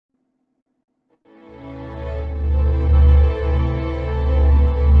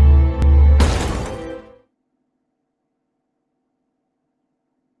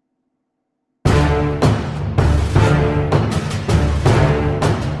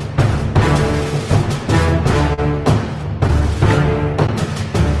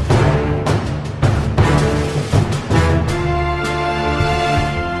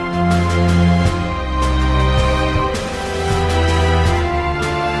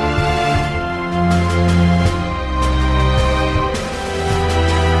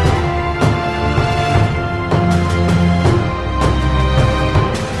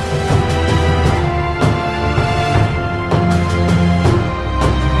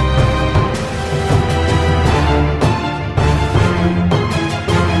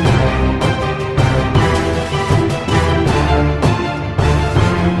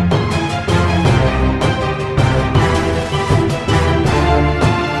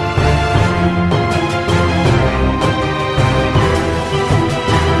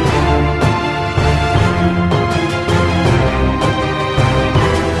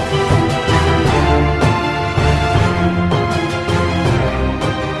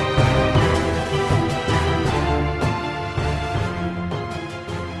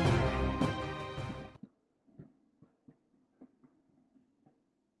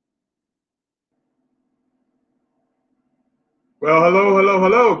Well, hello, hello,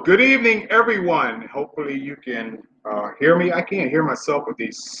 hello. Good evening, everyone. Hopefully you can hear me. I can't hear myself with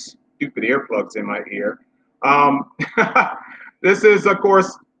these stupid earplugs in my ear. Um, this is, of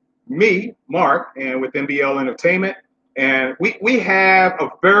course, me, Mark, and with NBL Entertainment. And we have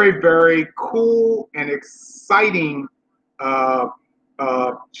a very, very cool and exciting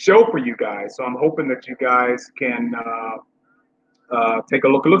show for you guys. So I'm hoping that you guys can take a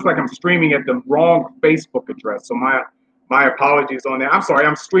look. It looks like I'm streaming at the wrong Facebook address. So my apologies on that. I'm sorry,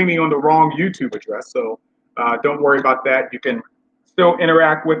 I'm streaming on the wrong YouTube address. So don't worry about that. You can still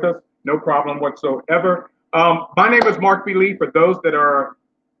interact with us, no problem whatsoever. My name is Mark B. Lee. For those that are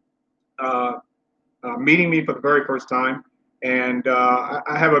meeting me for the very first time, and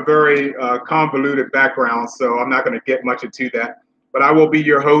I have a very convoluted background, so I'm not going to get much into that. But I will be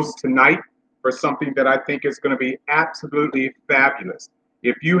your host tonight for something that I think is going to be absolutely fabulous.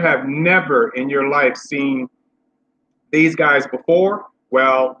 If you have never in your life seen these guys before,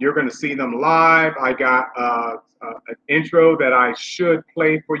 well, you're going to see them live. I got an intro that I should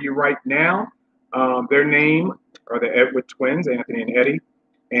play for you right now. Their name are the Edward twins, Anthony and Eddie.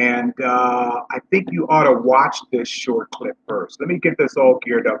 And I think you ought to watch this short clip first. Let me get this all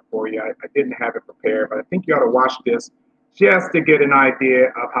geared up for you. I didn't have it prepared, but I think you ought to watch this just to get an idea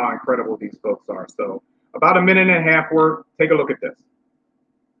of how incredible these folks are. So about a minute and a half worth. Take a look at this.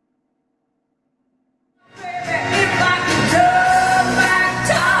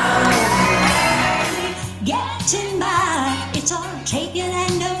 Getting by, it's all taking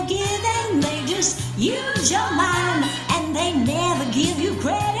and no giving. They just use your mind and they never give you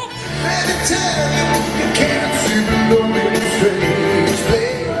credit. Let tell you, you can't see the look in his face,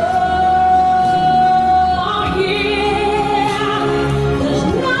 babe.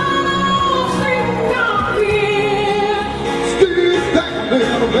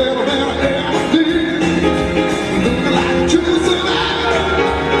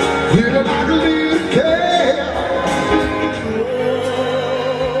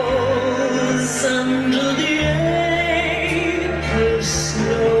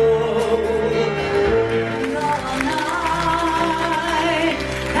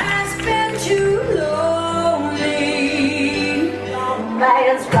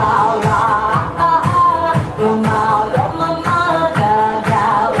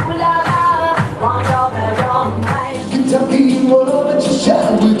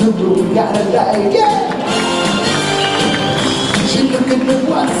 Yeah. She looking at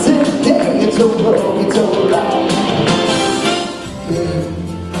what's in the day. It's over, it's alright. Yeah.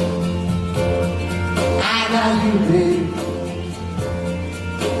 I got you, babe.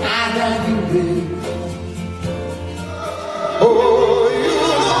 I got you, babe. Oh, you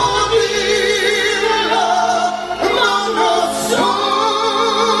don't need love among the soul.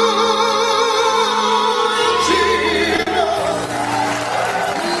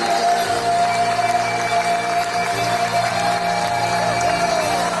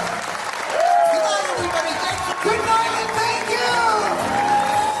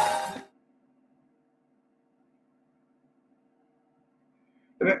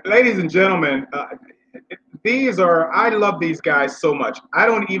 Ladies and gentlemen, I love these guys so much. I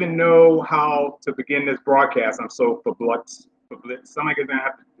don't even know how to begin this broadcast. I'm so verblutzt. Somebody's going to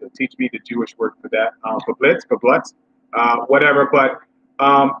have to teach me the Jewish word for that. Verblutzt, whatever. But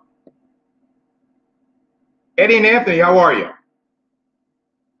Eddie and Anthony, how are you?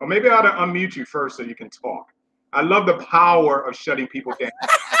 Or maybe I ought to unmute you first so you can talk. I love the power of shutting people down.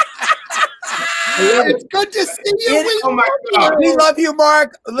 It's good to see you. We love you,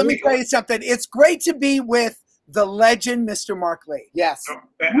 Mark. Let me tell you something. It's great to be with the legend, Mr. Mark Lee. Yes.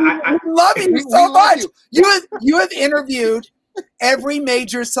 I love you so much. You have interviewed every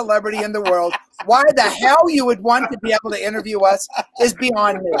major celebrity in the world. Why the hell you would want to be able to interview us is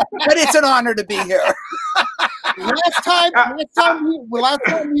beyond me. But it's an honor to be here. Last time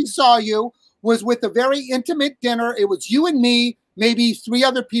we saw you was with a very intimate dinner. It was you and me, maybe 3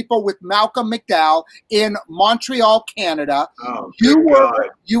 other people with Malcolm McDowell in Montreal, Canada. Oh,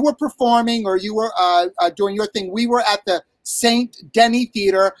 you were performing, or you were doing your thing. We were at the St. Denis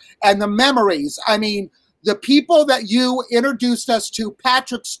Theater, and the memories. I mean, the people that you introduced us to,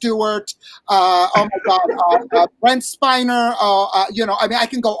 Patrick Stewart, oh my God, Brent Spiner, you know, I mean, I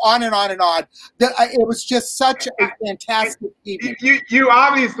can go on and on and on. It was just such a fantastic evening. You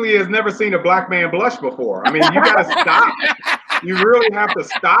obviously has never seen a black man blush before. I mean, you got to stop. You really have to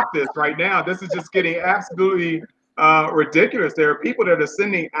stop this right now. This is just getting absolutely ridiculous. There are people that are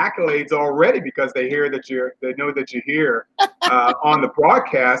sending accolades already because they know that you're here on the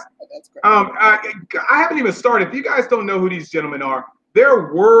broadcast. I haven't even started. If you guys don't know who these gentlemen are,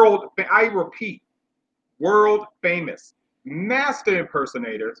 they're world famous. master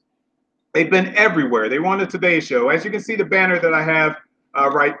impersonators. They've been everywhere. They won the Today Show. As you can see, the banner that I have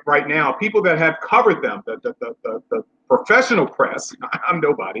right now, people that have covered them, the professional press. I'm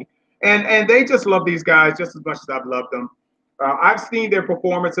nobody, and they just love these guys just as much as I've loved them. I've seen their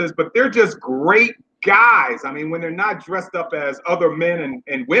performances, but they're just great guys. I mean, when they're not dressed up as other men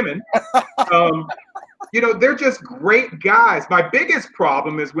and women, you know, they're just great guys. My biggest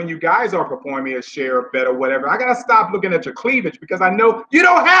problem is when you guys are performing as Cher or Bet or whatever, I gotta stop looking at your cleavage because I know you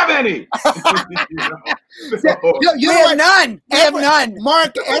don't have any. You have none. We have none.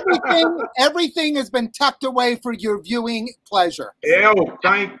 Mark, everything has been tucked away for your viewing pleasure. Oh,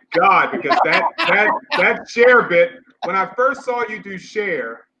 thank God, because that Cher bit, when I first saw you do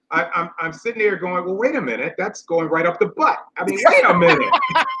Cher, I'm sitting there going, well, wait a minute, that's going right up the butt. I mean, wait a minute.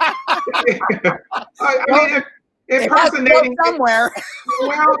 I mean, impersonating somewhere.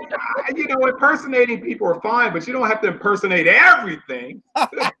 Well, you know, impersonating people are fine, but you don't have to impersonate everything.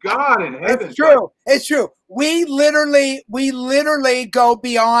 Good God in heaven. It's true. It's true. We literally go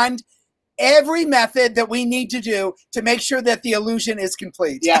beyond every method that we need to do to make sure that the illusion is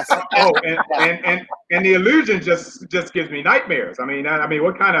complete. Yes. Oh, and the illusion just gives me nightmares. I mean,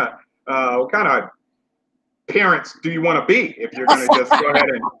 what kind of parents do you want to be if you're going to just go ahead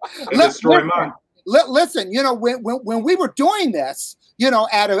and destroy mine? Listen, you know, when we were doing this, you know,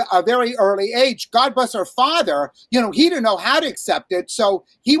 at a very early age, God bless our father, you know, he didn't know how to accept it. So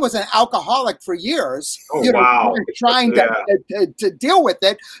he was an alcoholic for years, oh, you know, wow. trying to deal with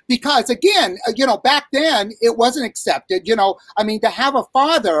it. Because again, you know, back then it wasn't accepted, you know, I mean, to have a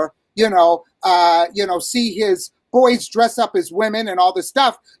father, you know, see his boys dress up as women and all this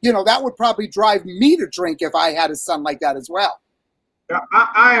stuff, you know, that would probably drive me to drink if I had a son like that as well.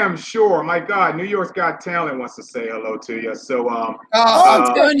 I am sure. My God, New York's Got Talent wants to say hello to you. So,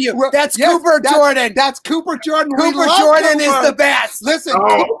 I'm telling you, that's Cooper Jordan. That's Cooper Jordan. Cooper Jordan is the best. Listen,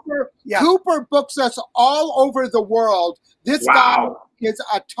 Cooper books us all over the world. This guy is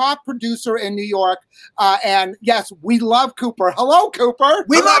a top producer in New York, and yes, we love Cooper. Hello, Cooper.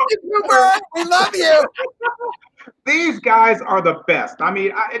 We love you, Cooper. We love you. These guys are the best. I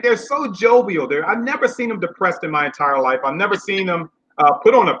mean, they're so jovial. I've never seen them depressed in my entire life. I've never seen them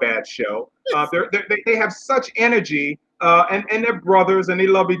put on a bad show. They have such energy, and they're brothers, and they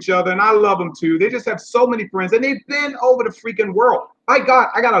love each other, and I love them too. They just have so many friends, and they've been over the freaking world. My God,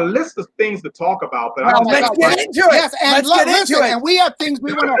 I got a list of things to talk about, but let's get into it. Yes, and let's get into it. And we have things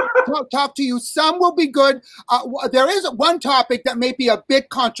we want to talk to you. Some will be good. There is one topic that may be a bit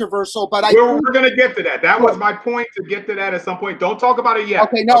controversial, but we're going to get to that. That was my point, to get to that at some point. Don't talk about it yet.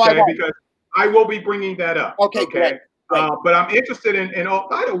 Okay, no, I won't. Because I will be bringing that up. Okay, great. But I'm interested in. Oh,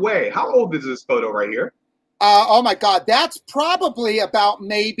 by the way, how old is this photo right here? Oh my God, that's probably about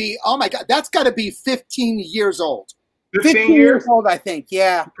maybe. Oh my God, that's got to be 15 years old. 15 years old, I think.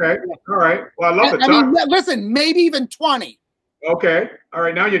 Yeah. Okay. All right. Well, I love it. I mean, listen, maybe even 20. Okay. All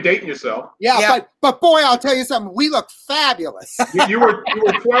right. Now you're dating yourself. Yeah. But boy, I'll tell you something. We look fabulous. You were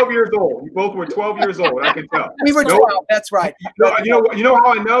 12 years old. You both were 12 years old. I can tell. We were 12. That's right. You know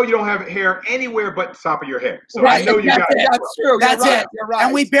how I know you don't have hair anywhere but the top of your head. So I know you got it. That's true. That's it. You're right.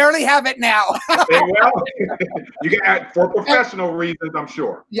 And we barely have it now. Well, you got for professional reasons, I'm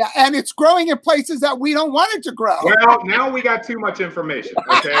sure. Yeah, and it's growing in places that we don't want it to grow. Well, now we got too much information.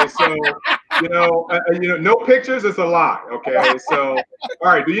 Okay, so no pictures is a lie. Okay, so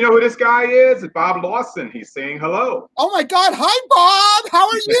all right. Do you know who this guy is? It's Bob Lawson. He's saying hello. Oh my God! Hi, Bob. How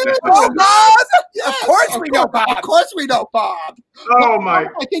are you? Oh, Bob. Yes, of course we know Bob. Of course we know Bob. Oh my!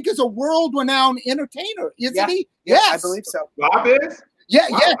 I think is a world-renowned entertainer, isn't he? Yes, I believe so. Bob is. Yeah,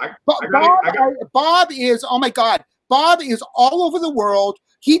 wow, yeah. Bob is. Oh my God! Bob is all over the world.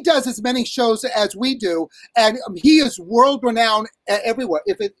 He does as many shows as we do, and he is world-renowned everywhere.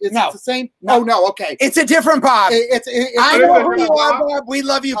 If it's the same? No. Oh, no, okay. It's a different Bob. I know who you are, Bob. We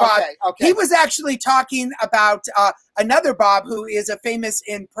love you, Bob. Okay. He was actually talking about another Bob who is a famous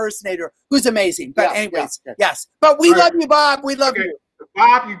impersonator who's amazing. But anyways, yes. But we love you, Bob. We love you.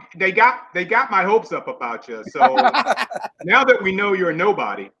 Bob, they got my hopes up about you. So now that we know you're a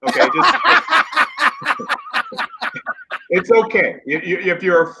nobody, okay, just it's okay. If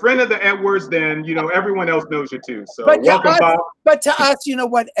you're a friend of the Edwards, then everyone else knows you too. So welcome, Bob. But to us, you know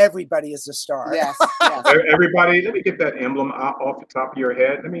what? Everybody is a star. Yes. Everybody, let me get that emblem off the top of your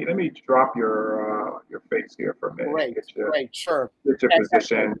head. Let me drop your face here for a minute. Great, sure. Get your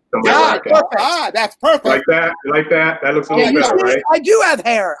position. That's perfect. Like that. That looks a little better, right? I do have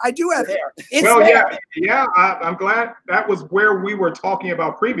hair. It's yeah. I'm glad that was where we were talking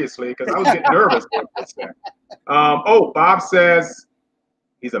about previously because I was getting nervous. Bob says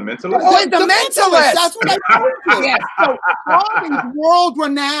He's a mentalist? Oh, he's a mentalist. That's what I told you. Yes. So, Bob is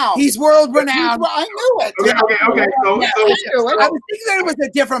world-renowned. He's world-renowned. I knew it. Okay. So, I was thinking that it was a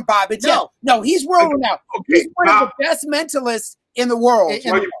different Bob. It's no, he's world-renowned. He's one of the best mentalists in the world.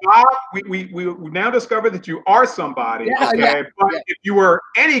 Well, Bob, we now discovered that you are somebody. But if you were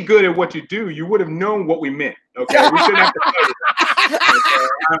any good at what you do, you would have known what we meant. Okay, we shouldn't have to tell you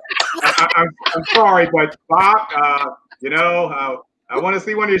that. I'm sorry, but Bob, I want to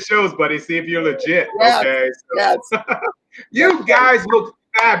see one of your shows, buddy. See if you're legit. Okay. So, you guys look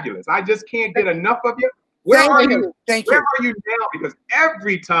fabulous. I just can't get enough of you. Where are you? Where are you now? Because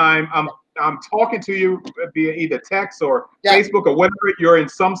every time I'm talking to you via either text or Facebook or whatever, you're in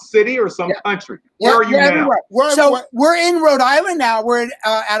some city or some country. Where are you now? We're in Rhode Island now. We're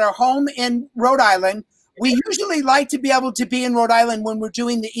at our home in Rhode Island. We usually like to be able to be in Rhode Island when we're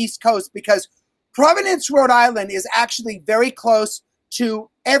doing the East Coast because Providence, Rhode Island is actually very close to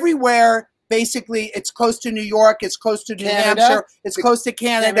everywhere. Basically, it's close to New York. It's close to New Hampshire. It's close to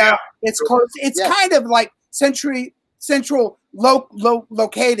Canada. It's close. It's kind of like central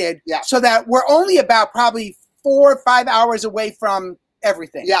located, so that we're only about probably 4 or 5 hours away from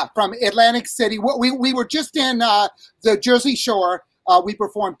everything. Yeah, from Atlantic City. We were just in the Jersey Shore. We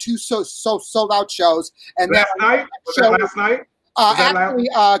performed 2 sold out shows, and last night. Actually,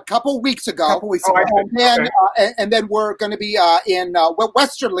 a couple weeks ago. And then we're going to be in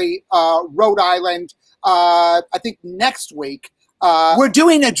Westerly, Rhode Island. I think next week. We're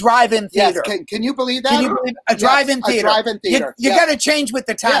doing a drive-in theater. Yes, can you believe that? Can you believe a drive-in theater? A drive-in theater. You got to change with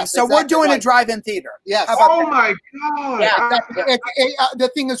the times. So we're doing a drive-in theater. Yes. Oh my God. Yeah. The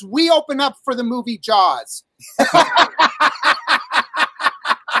thing is, we open up for the movie Jaws.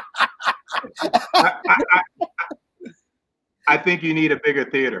 I think you need a bigger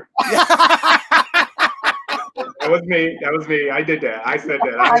theater. That was me. I did that. I said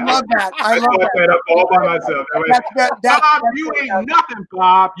that. I love that. I love that up all by myself. Bob, you ain't nothing,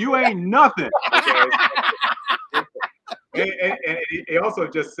 Bob. You ain't nothing. Okay. And he also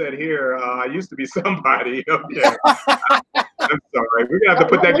just said here, I used to be somebody. Okay. I'm sorry. We're gonna have to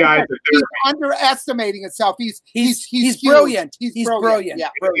put that guy into He's underestimating himself. He's brilliant. He's brilliant. Yeah.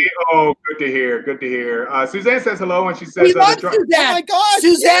 Oh, good to hear. Good to hear. Suzanne says hello, and she says, "We love Suzanne. Oh my God,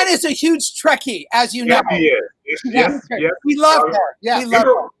 Suzanne is a huge Trekkie, as you know. He is. Yes. We love her. Yeah.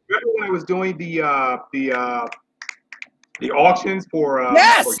 Remember when I was doing the auctions for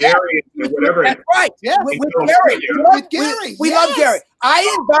Gary and whatever? That's right. Yeah, with Gary. With Gary. We love Gary.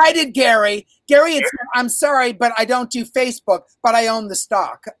 I invited Gary. Gary, I'm sorry, but I don't do Facebook, but I own the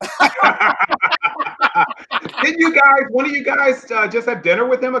stock. Didn't you guys, one of you guys just have dinner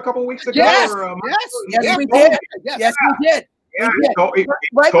with him a couple weeks ago? Yes, yes, we did. Yes, we did. Yeah,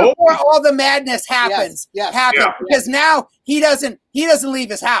 right before all the madness happens, because now he doesn't leave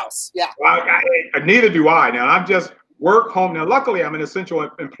his house. Yeah. Well, neither do I. Now I'm just work home. Now, luckily, I'm an essential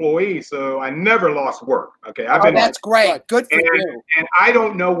employee, so I never lost work. Okay, that's great. Good for you. And I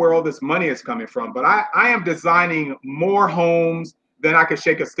don't know where all this money is coming from, but I am designing more homes than I can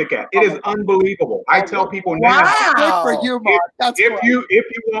shake a stick at. It is unbelievable. I tell people now. Good for you, Mark. That's if you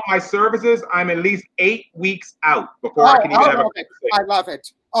want my services, I'm at least 8 weeks out before I can even have a conversation. I love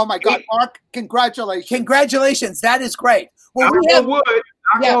it. Oh my God, Mark! Congratulations! Congratulations! That is great. Well, knock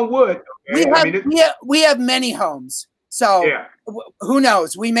on wood. Okay? We have many homes, so who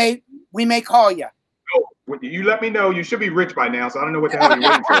knows? We may call you. Oh, you let me know. You should be rich by now, so I don't know what the hell you're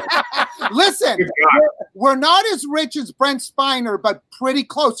waiting for. Listen, we're not as rich as Brent Spiner, but pretty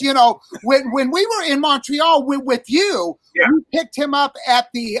close. You know, when we were in Montreal with you, we picked him up at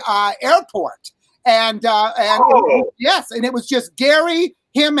the airport, and yes, and it was just Gary,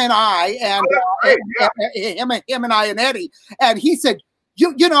 him and I, and him and I and Eddie, and he said,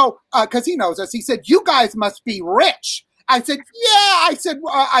 you know, because he knows us, he said, you guys must be rich. I said, yeah.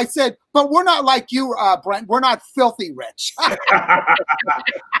 I said, but we're not like you, Brent. We're not filthy rich. I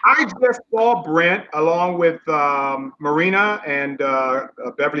just saw Brent along with Marina and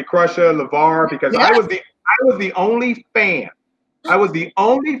Beverly Crusher, LeVar, because I was the only fan. I was the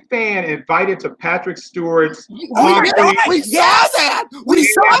only fan invited to Patrick Stewart's. We saw that. We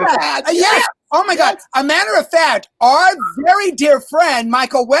saw that. Yes. Oh my God. A matter of fact, our very dear friend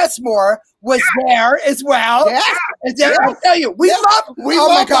Michael Westmore was there as well. Yes. I tell you, we love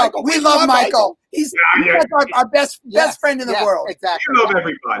Michael. He's our best friend in the world. Exactly. You love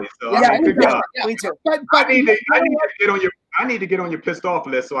everybody, so we do. But I need to get on your pissed off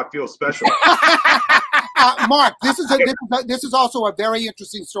list so I feel special. Mark, this is also a very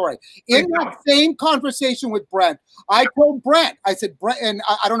interesting story. In that same conversation with Brent, I told Brent, I said, Brent, and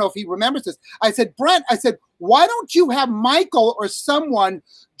I don't know if he remembers this. I said, Brent, I said, why don't you have Michael or someone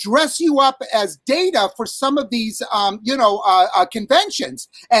dress you up as Data for some of these, conventions?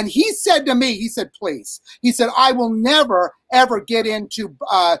 And he said to me, he said, please. He said, I will never, ever get into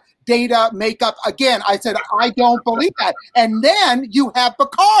Data makeup again. I said, I don't believe that. And then you have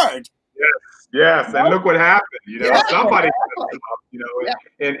Picard. Yes, and look what happened. Somebody,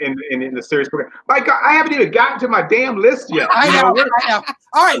 in the series program. Mike, I haven't even gotten to my damn list yet. I know.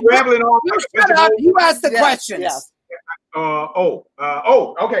 All right, shut up. You ask the questions. Yes.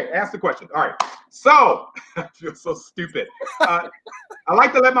 Okay. Ask the question. All right. So I feel so stupid. I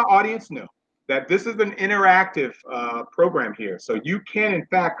like to let my audience know that this is an interactive program here. So you can, in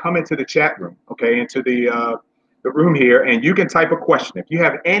fact, come into the chat room, okay, into the room here, and you can type a question. If you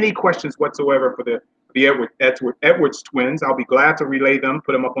have any questions whatsoever for the Edwards twins, I'll be glad to relay them,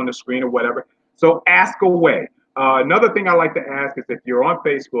 put them up on the screen or whatever. So ask away. Another thing I like to ask is if you're on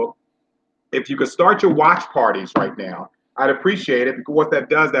Facebook, if you could start your watch parties right now, I'd appreciate it, because what that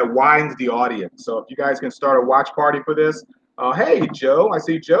does, that widens the audience. So if you guys can start a watch party for this, hey, Joe, I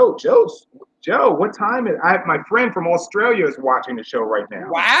see Joe. Joe, what time is it? My friend from Australia is watching the show right now.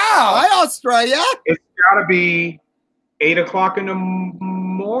 Wow. Hi, Australia. It's got to be 8 o'clock in the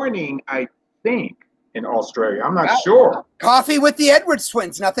morning, I think, in Australia. I'm not sure. Coffee with the Edwards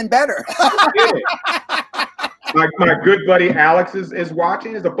twins, nothing better. My good buddy Alex is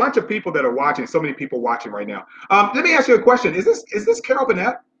watching. There's a bunch of people that are watching. So many people watching right now. Let me ask you a question. Is this Carol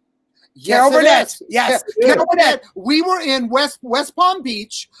Burnett? Carol Burnett. Yes. Carol Burnett. We were in West Palm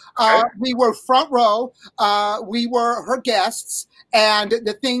Beach. We were front row. We were her guests. And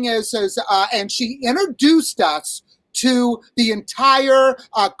the thing is and she introduced us to the entire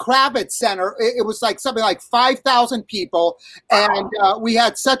Kravitz Center. It was like something like 5,000 people. And we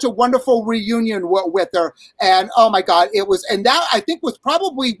had such a wonderful reunion with her. And oh my God, it was, and that I think was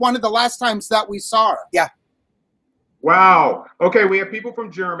probably one of the last times that we saw her. Yeah. Wow. Okay, we have people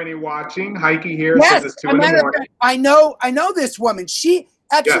from Germany watching. Heike here says it's 2 in the morning. I know this woman. She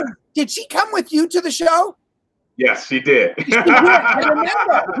actually, did she come with you to the show? Yes, she did. I remember.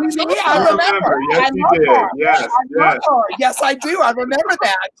 I remember. Yes, she did. Yes, I do. I remember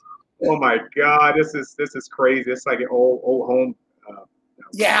that. Oh my God, this is crazy. It's like an old home.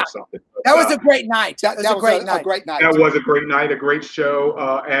 Yeah, or something. But, that was a great night. That was a great night. That was a great night, a great show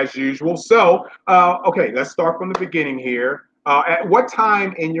as usual. So, okay, let's start from the beginning here. At what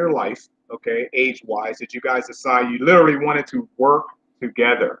time in your life, okay, age-wise, did you guys decide you literally wanted to work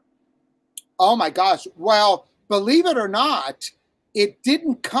together? Oh my gosh! Well, believe it or not, it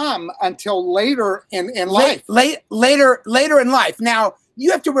didn't come until later in life. Later in life. Now,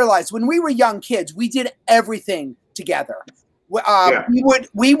 you have to realize, when we were young kids, we did everything together. We would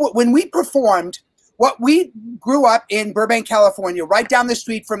when we performed. We grew up in Burbank, California, right down the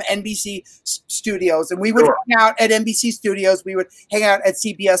street from NBC Studios, and we would hang out at NBC Studios. We would hang out at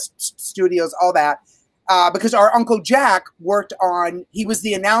CBS Studios, all that, because our Uncle Jack he was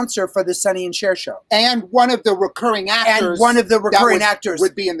the announcer for the Sonny and Cher show, and one of the recurring actors.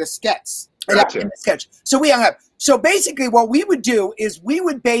 Would be in the sketch. Gotcha. Yeah, in the sketch. So we hung up. So basically, what we would do is we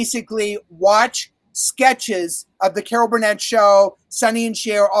would basically watch sketches of the Carol Burnett show, Sonny and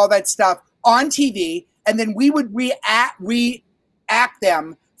Cher, all that stuff on TV, and then we would react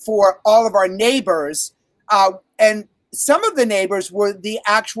them for all of our neighbors. And some of the neighbors were the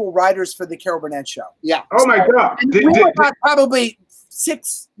actual writers for the Carol Burnett show. Yeah. Oh my God. We were about probably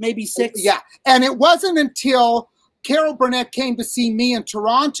maybe six. Yeah. And it wasn't until Carol Burnett came to see me in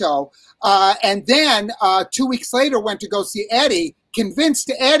Toronto, and then 2 weeks later went to go see Eddie, convinced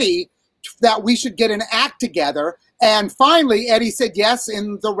Eddie that we should get an act together. And finally, Eddie said yes,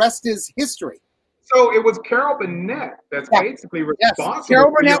 and the rest is history. So it was Carol Burnett that's basically responsible. Yes.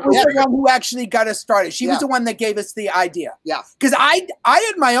 Carol Burnett was the one who actually got us started. She was the one that gave us the idea. Yeah. Because I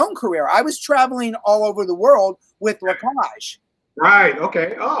had my own career. I was traveling all over the world with Lacage. Right.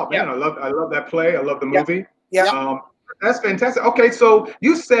 Okay. Oh man, I love that play. I love the movie. Yeah. That's fantastic. Okay, so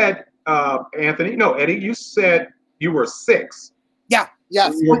you said, Anthony, no, Eddie, you said you were 6. Yeah.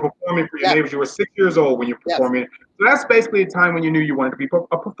 Yes. When you were performing for your neighbors. You were 6 years old when you were performing. So that's basically a time when you knew you wanted to be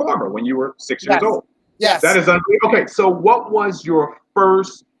a performer, when you were 6 years old. Yes. That is unbelievable. Okay, so what was your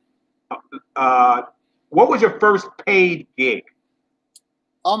first paid gig?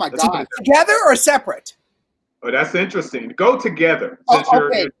 Oh my God. Together or separate? Oh, that's interesting. Go together.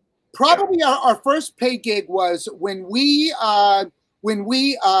 Okay. Probably our first paid gig was when we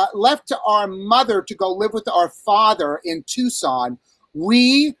left our mother to go live with our father in Tucson.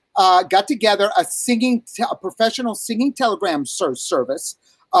 We got together a professional singing telegram service.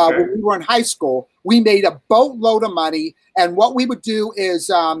 When we were in high school. We made a boatload of money, and what we would do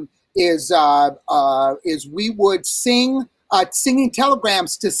is we would sing singing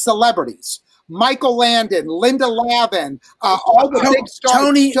telegrams to celebrities. Michael Landon, Linda Lavin, all the big stars,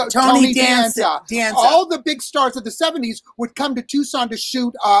 Tony Danza, all the big stars of the 70s would come to Tucson to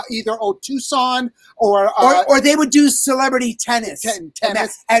shoot either Tucson or they would do celebrity tennis.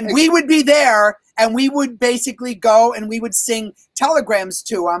 And we would be there, and we would basically go and we would sing telegrams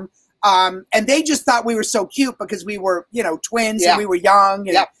to them. And they just thought we were so cute because we were, twins and we were young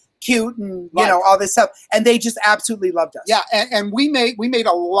and cute and all this stuff, and they just absolutely loved us. Yeah, and we made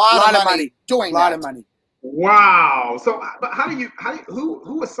a lot of money doing that. A lot of money. Wow. So, but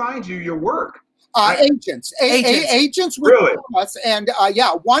who assigned you your work? Agents would really? call us, and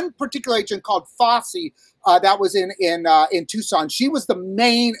one particular agent called Fossey. That was in Tucson. She was the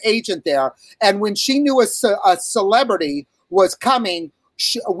main agent there, and when she knew a celebrity was coming,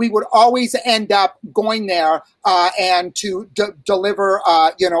 we would always end up going there and to deliver,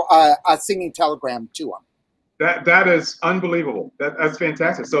 a singing telegram to them. That is unbelievable. That's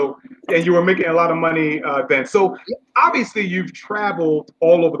fantastic. So, and you were making a lot of money then. So, obviously, you've traveled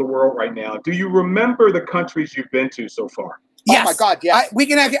all over the world right now. Do you remember the countries you've been to so far? Yes. Oh my God! Yes.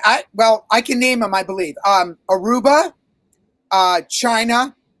 I can name them. I believe Aruba,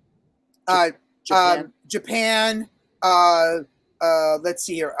 China, Japan. Let's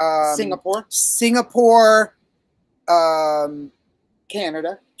see here. Singapore.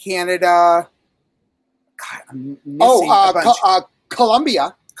 Canada. God, I'm missing a bunch.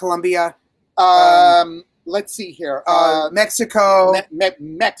 Colombia. Let's see here. Mexico.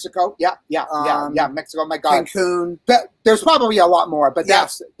 Mexico. Yeah. Mexico. My God. Cancun. There's probably a lot more, but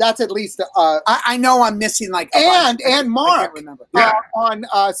that's at least. I know I'm missing like. And Mark. I can't remember. On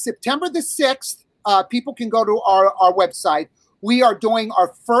September the 6th, people can go to our website. We are doing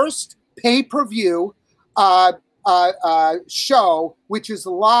our first pay-per-view show, which is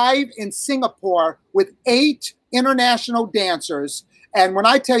live in Singapore with 8 international dancers. And when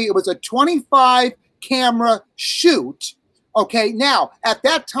I tell you it was a 25-camera shoot, okay, now, at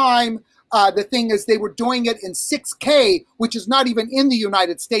that time, the thing is they were doing it in 6K, which is not even in the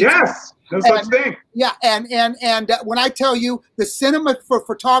United States. Yes, no such thing. Yeah, and when I tell you the cinema for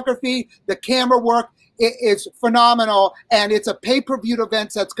photography, the camera work, it is phenomenal, and it's a pay-per-view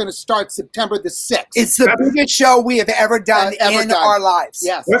event that's going to start September the 6th. It's the biggest show we have ever done our lives.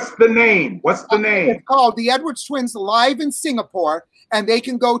 Yes. What's the name? It's called The Edwards Twins Live in Singapore, and they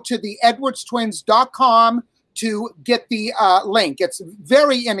can go to theedwardstwins.com to get the link. It's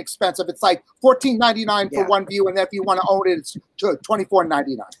very inexpensive. It's like $14.99 for one view, and if you want to own it, it's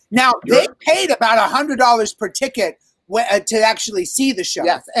 $24.99. Now, they paid about $100 per ticket to actually see the show.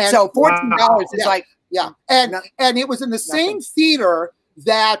 Yes. And so $14 is like... Yeah, and it was in the same theater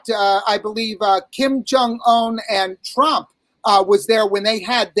that I believe Kim Jong-un and Trump was there when they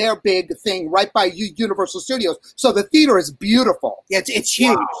had their big thing right by Universal Studios. So the theater is beautiful. It's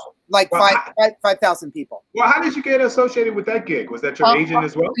huge, like 5,000 people. Well, how did you get associated with that gig? Was that your agent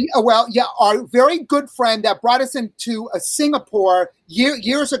as well? Well, yeah, our very good friend that brought us into Singapore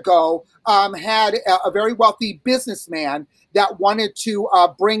years ago had a very wealthy businessman that wanted to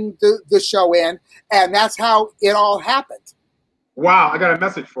bring the show in, and that's how it all happened. Wow, I got a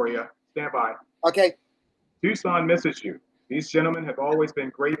message for you. Stand by. Okay. Tucson misses you. These gentlemen have always been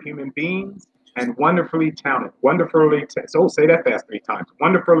great human beings and wonderfully talented. So say that fast 3 times.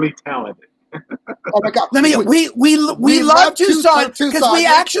 Wonderfully talented. Oh my God! We love Tucson because we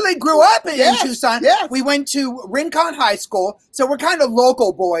actually grew up in Tucson. Yes. We went to Rincon High School, so we're kind of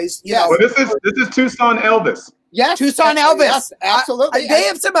local boys. You know. Well, this is Tucson Elvis. Yes, Tucson Elvis. Yes, absolutely. They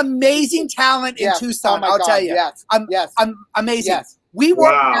have some amazing talent in Tucson. I'll tell you. Yes. I'm amazing. Yes. We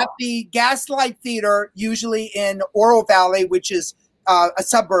work at the Gaslight Theater, usually in Oro Valley, which is a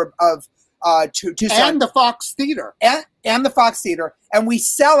suburb of Tucson. And the Fox Theater. And the Fox Theater. And we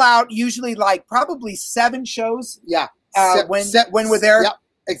sell out usually like probably 7 shows. Yeah. When we're there. Yep.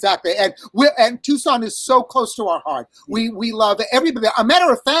 Exactly, and Tucson is so close to our heart. We love everybody. A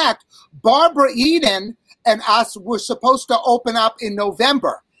matter of fact, Barbara Eden and us were supposed to open up in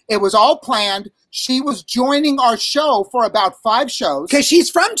November. It was all planned. She was joining our show for about 5 shows because she's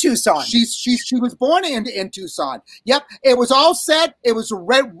from Tucson. She was born in Tucson. Yep, it was all set. It was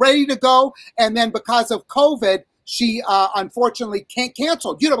ready to go, and then because of COVID, she unfortunately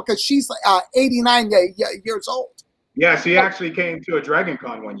canceled. Because she's 89 years old. Yeah, she actually came to a Dragon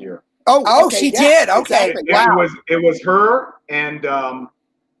Con one year. Oh, okay, she did. Okay, exactly. Wow. It was her and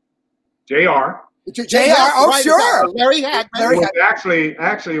JR JR, oh right, sure. Larry Hagman. It was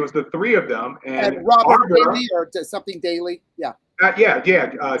actually, it was the three of them. And Robert Barbara, Daly or something Daly. Yeah. yeah.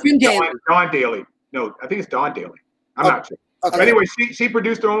 Jim Daly. Don Daly. No, I think it's Don Daly. I'm not sure. Okay. But anyway, she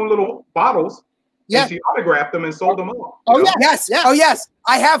produced her own little bottles. Yeah. And she autographed them and sold them all. Oh, you know? yes. Yeah. Oh yes,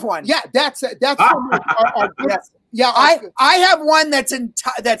 I have one. Yeah, that's from our Yes. yeah. I have one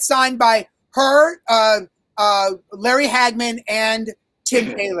that's signed by her, Larry Hagman, and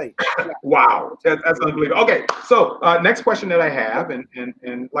Tim Daly. Yeah. Wow, that's unbelievable. Okay, so next question that I have,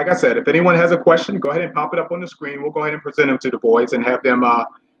 and like I said, if anyone has a question, go ahead and pop it up on the screen. We'll go ahead and present them to the boys and have them,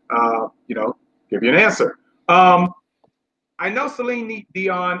 give you an answer. I know Celine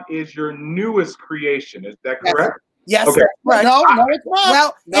Dion is your newest creation. Is that correct? Yes. Okay. Right. No, it's not.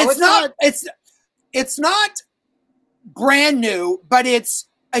 Well, No, it's not. It's not brand new, but it's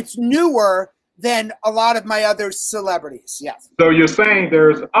newer than a lot of my other celebrities. Yes. So you're saying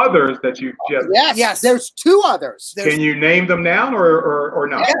there's others that you just Yes. There's two others. can you name them now or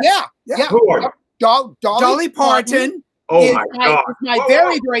not? Yeah. Who are you? Dolly Parton. Oh is my God! my Whoa,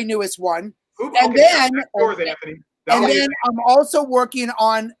 very, whoa. very newest one. And then- yours, Anthony. And Dolly- then I'm also working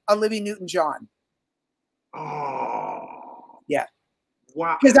on Olivia Newton-John. Oh. Yeah.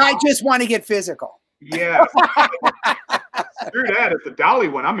 Wow. Because I just want to get physical. Yes. Screw that. It's the Dolly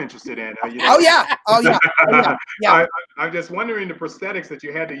one I'm interested in. Oh yeah. Yeah. I'm just wondering the prosthetics that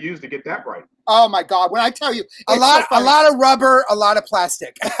you had to use to get that right. Oh my God! When I tell you, A lot of rubber, a lot of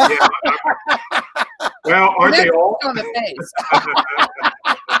plastic. Yeah. Well, aren't they all? On the face.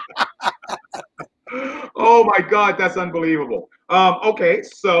 Oh my God, that's unbelievable. Okay,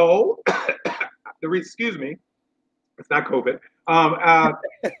 so excuse me, it's not COVID. The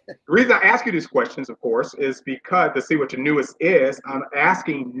reason I ask you these questions, of course, is because to see what your newest is. I'm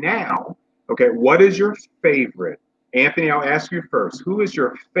asking now. Okay, what is your favorite? Anthony, I'll ask you first. Who is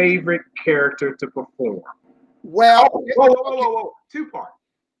your favorite character to perform? Well, whoa. Two parts.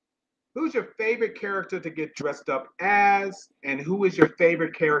 Who's your favorite character to get dressed up as, and who is your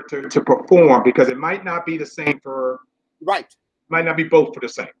favorite character to perform? Because it might not be the same for might not be both for the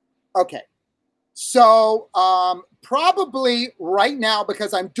same. Okay. So probably right now,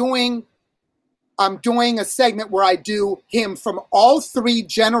 because I'm doing a segment where I do him from all three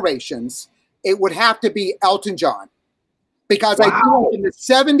generations, it would have to be Elton John. Because I do him in the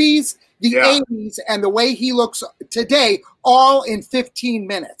 70s, the 80s, and the way he looks today, all in 15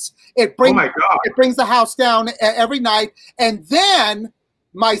 minutes. It brings, it brings the house down every night. And then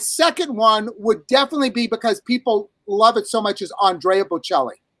my second one would definitely be, because people love it so much, is Andrea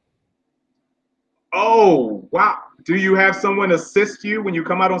Bocelli. Oh, wow. Do you have someone assist you when you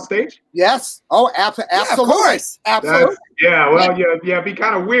come out on stage? Yes. Oh, absolutely. Yeah, of course. Absolutely. It'd be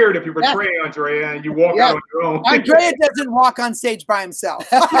kind of weird if you portray Andrea and you walk out on your own. Andrea doesn't walk on stage by himself.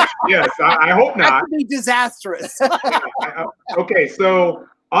 Yes, I hope not. That would be disastrous. Okay, so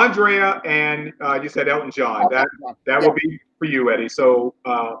Andrea and you said Elton John. That will be for you, Eddie. So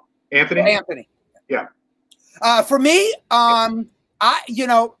Anthony? Yeah. For me, honestly,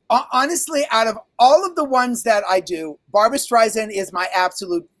 out of all of the ones that I do, Barbra Streisand is my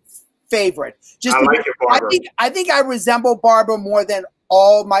absolute favorite. Just I like it, Barbara. I think I resemble Barbara more than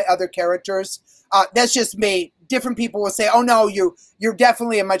all my other characters. That's just me. Different people will say, "Oh no, you're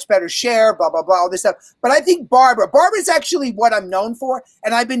definitely a much better Cher," blah blah blah, all this stuff. But I think Barbara's actually what I'm known for,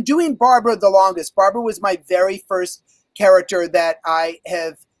 and I've been doing Barbara the longest. Barbara was my very first character that I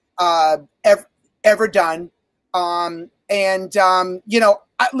have ever done.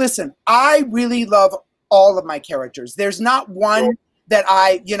 Listen, I really love all of my characters. There's not one that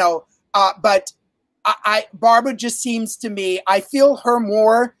but Barbara just seems to me, I feel her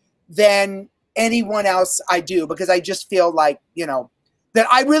more than anyone else I do, because I just feel like, that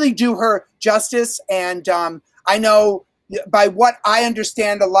I really do her justice. And I know by what I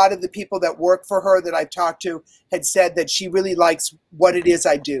understand, a lot of the people that work for her that I've talked to had said that she really likes what it is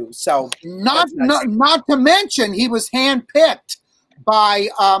I do. So not to mention, he was handpicked by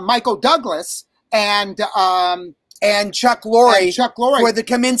Michael Douglas and Chuck Lorre for the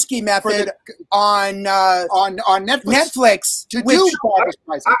Kaminsky Method on Netflix to do Barbra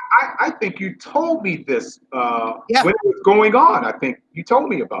Streisand. I think you told me this when it was going on. I think you told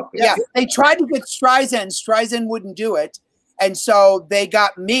me about this. Yeah, they tried to get Streisand. Streisand wouldn't do it, and so they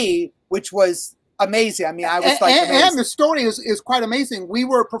got me, which was amazing. I mean, I was and the story is quite amazing. We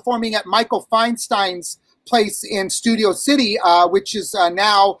were performing at Michael Feinstein's place in Studio City, which is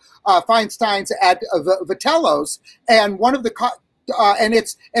now Feinstein's at Vitello's, and one of the and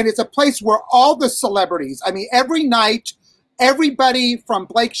it's a place where all the celebrities, I mean, every night everybody from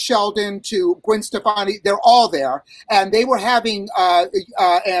Blake Sheldon to Gwen Stefani, they're all there, and they were having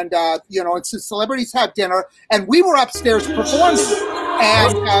you know, it's celebrities have dinner, and we were upstairs performing.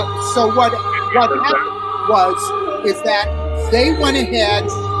 And so what happened is that they went ahead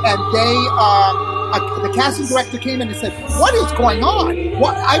and they the casting director came in and said, "What is going on?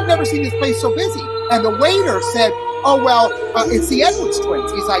 What? I've never seen this place so busy." And the waiter said, "Oh well, it's the Edwards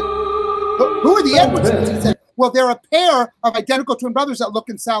twins." He's like, "Who are the Edwards twins?" He said, "Well, they're a pair of identical twin brothers that look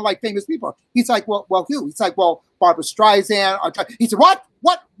and sound like famous people." He's like, "Well, who?" He's like, "Well, Barbara Streisand." He said, "What?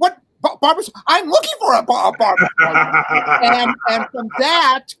 Barbara? I'm looking for a Barbara Streisand." and from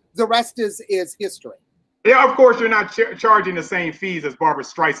that, the rest is history. Yeah, of course, you're not charging the same fees as Barbara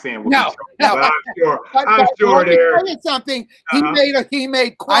Streisand. No. But I'm sure there. Something I he made a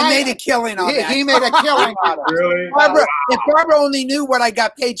killing on that. He made a killing on it. Really? Barbara, if Barbara only knew what I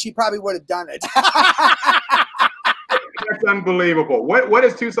got paid, she probably would have done it. That's unbelievable. What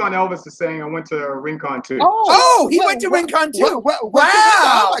is Tucson Elvis is saying? I went to Rincon too. Oh, he went to Rincon too. Wow!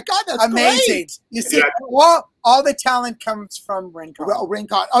 Oh my God, that's amazing. Great. You see, all the talent comes from Rincon. Well,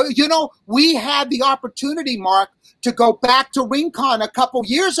 Rincon. You know, we had the opportunity, Mark, to go back to Rincon a couple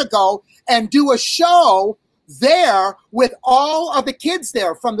years ago and do a show there with all of the kids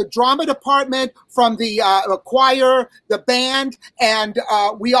there, from the drama department, from the choir, the band, and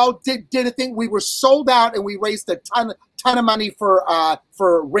we all did a thing. We were sold out, and we raised a ton of money for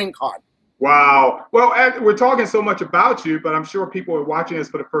Rincon. Wow. Well, we're talking so much about you, but I'm sure people who are watching this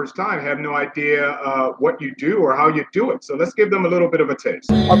for the first time have no idea what you do or how you do it. So let's give them a little bit of a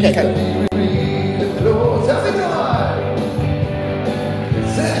taste. Okay.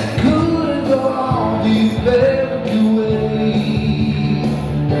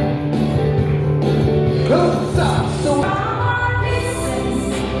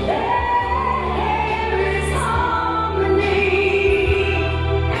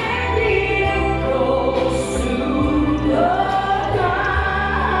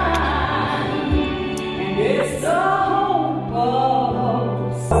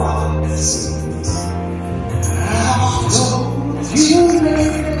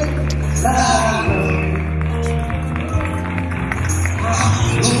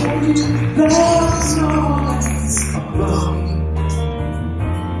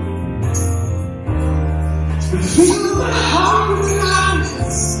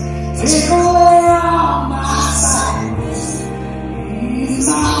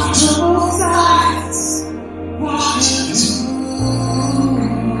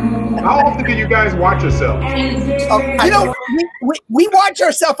 How often do you guys watch yourself? You know, we watch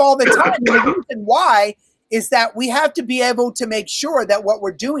ourselves all the time. And the reason why is that we have to be able to make sure that what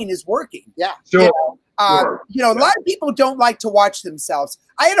we're doing is working. Yeah. Sure. You know, a lot of people don't like to watch themselves.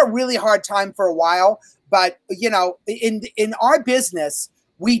 I had a really hard time for a while, but you know, in our business,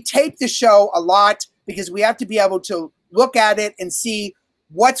 we tape the show a lot because we have to be able to look at it and see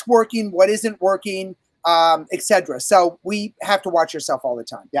what's working, what isn't working, etc. So we have to watch yourself all the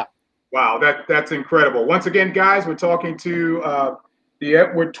time. Yeah. Wow, that's incredible. Once again, guys, we're talking to the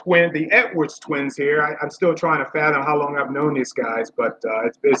Edwards twins here. I'm still trying to fathom how long I've known these guys, but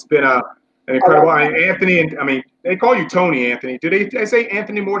it's been an incredible. Anthony, and I mean, they call you Tony, Anthony. Do they say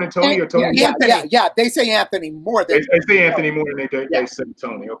Anthony more than Tony or Tony? Yeah. They say Anthony more than they say Anthony more than they say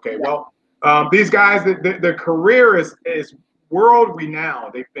Tony. Okay, well, these guys, their career is world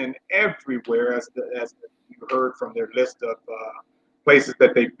renowned. They've been everywhere, as you heard from their list of places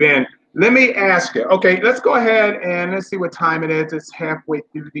that they've been. Let me ask you. Okay, let's go ahead and let's see what time it is. It's halfway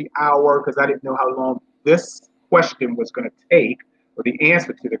through the hour because I didn't know how long this question was going to take, or the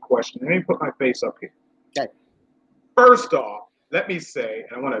answer to the question. Let me put my face up here. Okay. First off, let me say,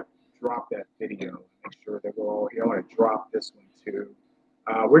 and I want to drop that video, make sure that we're all here. I want to drop this one too.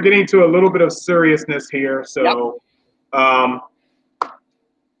 We're getting to a little bit of seriousness here, so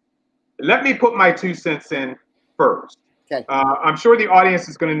let me put my 2 cents in first. Okay. I'm sure the audience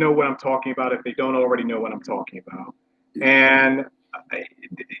is going to know what I'm talking about if they don't already know what I'm talking about. And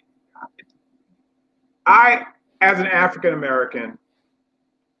I, as an African American,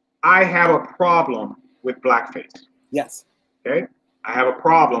 I have a problem with blackface. Yes. Okay. I have a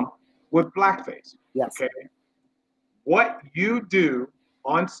problem with blackface. Yes. Okay. What you do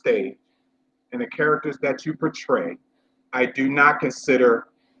on stage and the characters that you portray, I do not consider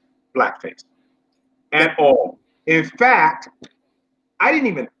blackface at all. In fact, I didn't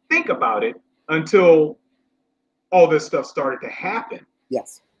even think about it until all this stuff started to happen.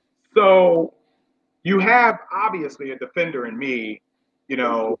 Yes. So you have obviously a defender in me, you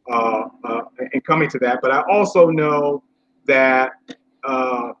know, and coming to that, but I also know that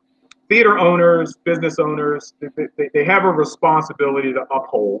theater owners, business owners, they have a responsibility to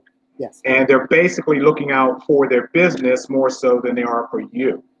uphold. Yes. And they're basically looking out for their business more so than they are for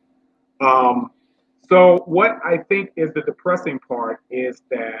you. So what I think is the depressing part is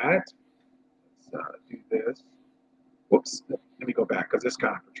that, let's do this. Whoops, let me go back because this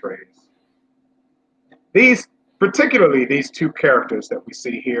kind of portrays particularly these two characters that we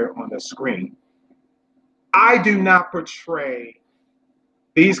see here on the screen. I do not portray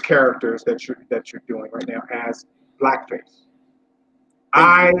these characters that you're doing right now as blackface.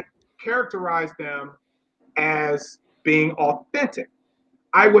 I characterize them as being authentic.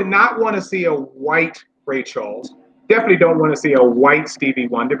 I would not want to see a white Ray Charles. Definitely don't want to see a white Stevie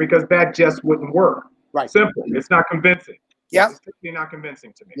Wonder because that just wouldn't work. Right. Simple. It's not convincing. Yeah. It's simply not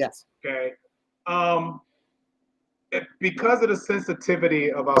convincing to me. Yes. Okay. Because of the sensitivity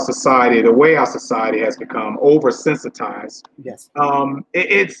of our society, the way our society has become oversensitized. Yes.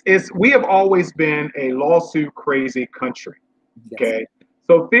 We have always been a lawsuit crazy country. Yes. Okay.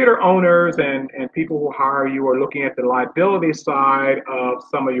 So theater owners and people who hire you are looking at the liability side of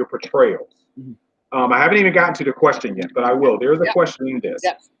some of your portrayals. I haven't even gotten to the question yet, but I will. There is a question in this.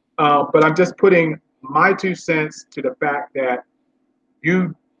 Yes. But I'm just putting my 2 cents to the fact that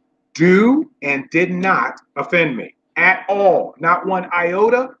you do and did not offend me at all. Not one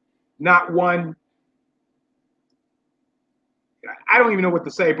iota, not one. I don't even know what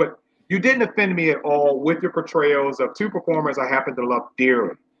to say, but you didn't offend me at all with your portrayals of two performers I happen to love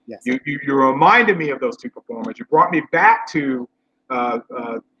dearly. Yes. You reminded me of those two performers. You brought me back to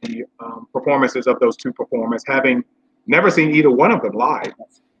the performances of those two performers, having never seen either one of them live,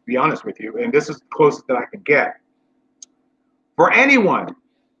 to be honest with you. And this is the closest that I can get. For anyone,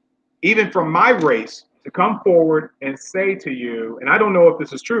 even from my race, to come forward and say to you, and I don't know if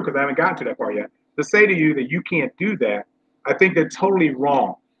this is true because I haven't gotten to that part yet, to say to you that you can't do that, I think they're totally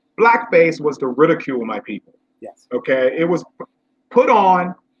wrong. Blackface was to ridicule my people. Yes. Okay. It was put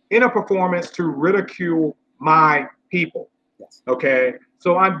on in a performance to ridicule my people. Yes. Okay.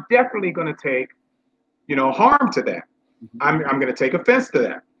 So I'm definitely going to take, harm to that. I'm going to take offense to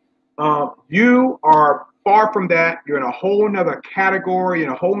that. You are far from that. You're in a whole nother category, in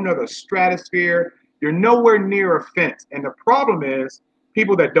a whole nother stratosphere. You're nowhere near offense. And the problem is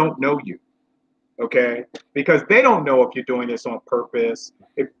people that don't know you. Okay, because they don't know if you're doing this on purpose.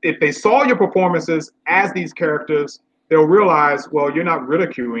 If they saw your performances as these characters, they'll realize, well, you're not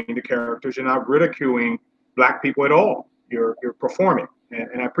ridiculing the characters. You're not ridiculing Black people at all. You're performing,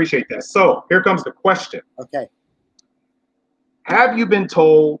 and I appreciate that. So here comes the question. Okay. Have you been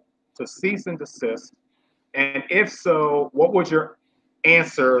told to cease and desist? And if so, what was your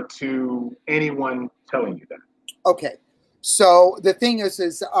answer to anyone telling you that? Okay. So the thing is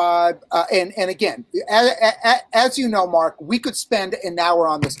and again, as you know, Mark, we could spend an hour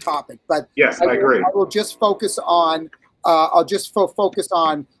on this topic, but yes, I agree. I will just focus on, focus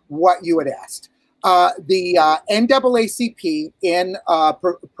on what you had asked. The NAACP,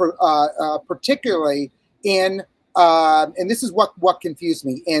 particularly in, and this is what confused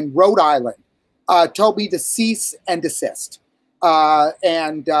me, in Rhode Island, told me to cease and desist,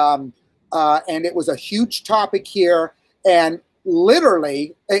 and it was a huge topic here. And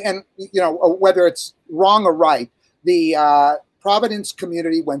literally, and whether it's wrong or right, the Providence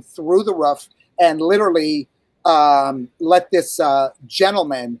community went through the roof and literally let this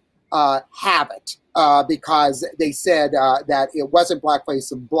gentleman have it because they said that it wasn't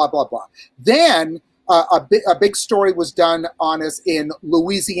blackface and blah, blah, blah. Then a big story was done on us in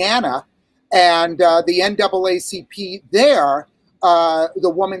Louisiana, and the NAACP there, the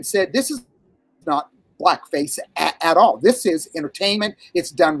woman said, this is not blackface at all. This is entertainment. It's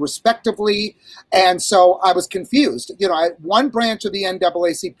done respectively. And so I was confused. One branch of the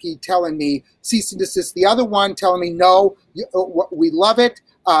NAACP telling me cease and desist, the other one telling me, no, we love it.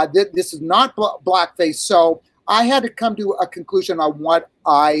 This is not blackface. So I had to come to a conclusion on what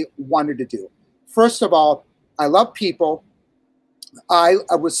I wanted to do. First of all, I love people. I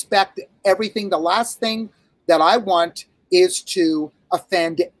respect everything. The last thing that I want is to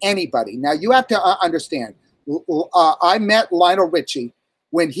offend anybody. Now, you have to understand, I met Lionel Richie.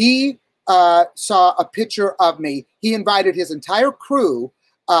 When he saw a picture of me, he invited his entire crew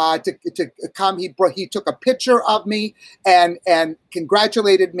to come. He took a picture of me and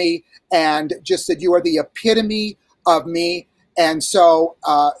congratulated me and just said, you are the epitome of me. And so,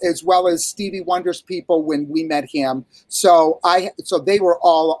 as well as Stevie Wonder's people when we met him. So they were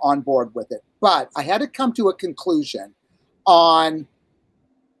all on board with it. But I had to come to a conclusion on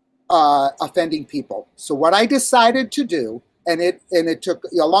offending people. So what I decided to do, and it took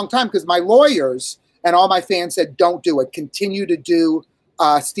a long time because my lawyers and all my fans said, don't do it. Continue to do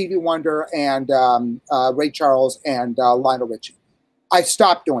Stevie Wonder and Ray Charles and Lionel Richie. I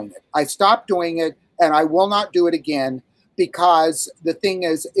stopped doing it. I stopped doing it, and I will not do it again, because the thing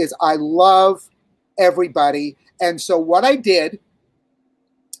is I love everybody. And so what I did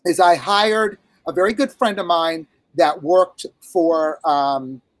is I hired a very good friend of mine that worked for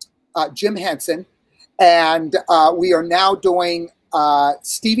Jim Henson, and we are now doing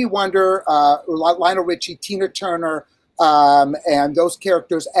Stevie Wonder, Lionel Richie, Tina Turner, and those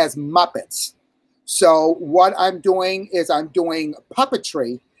characters as Muppets. So what I'm doing is I'm doing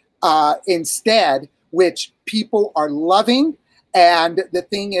puppetry instead, which people are loving. And the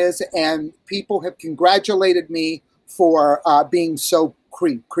thing is, and people have congratulated me for being so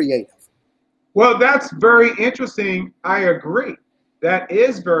creative. Well, that's very interesting. I agree. That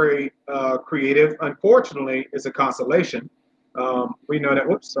is very creative. Unfortunately, it's a consolation. We know that.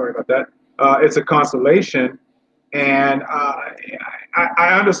 Whoops, sorry about that. It's a consolation. And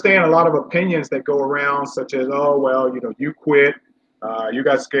I understand a lot of opinions that go around, such as, oh, well, you quit, you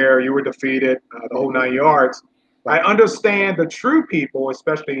got scared, you were defeated, the whole 9 yards. I understand the true people,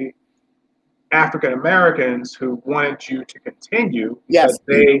 especially African Americans, who wanted you to continue. Yes. Because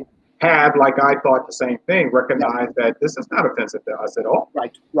they have, like I thought the same thing, recognized that this is not offensive to us at all.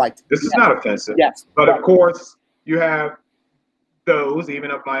 Right. This is not offensive. Yes. But of course, you have those,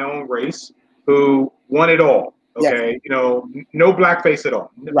 even of my own race, who want it all. Okay, no blackface at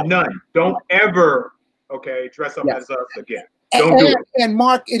all. None. Don't ever, dress up as us again. Don't do it. And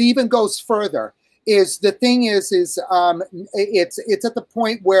Mark, it even goes further. It's at the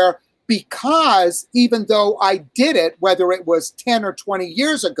point where, because even though I did it, whether it was 10 or 20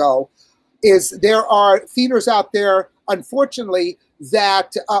 years ago, there are theaters out there, unfortunately,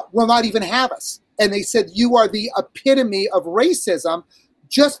 that will not even have us. And they said, you are the epitome of racism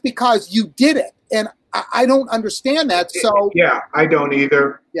just because you did it. And I don't understand that. So yeah, I don't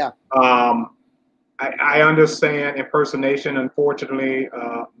either. Yeah. I understand impersonation. Unfortunately,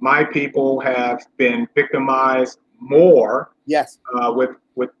 my people have been victimized more. Yes. With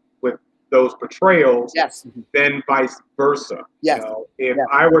those portrayals. Yes. Than vice versa. Yes. If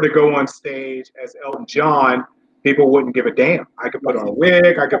I were to go on stage as Elton John, people wouldn't give a damn. I could put on a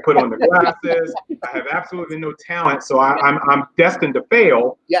wig, I could put on the glasses. I have absolutely no talent, so I'm destined to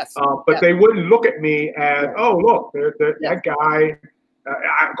fail. Yes. But they wouldn't look at me as, oh, look, that guy.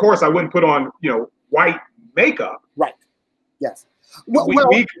 Of course, I wouldn't put on white makeup. Right. Yes.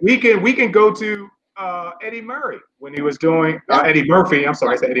 We can go to Eddie Murray when he was doing Eddie Murphy. I'm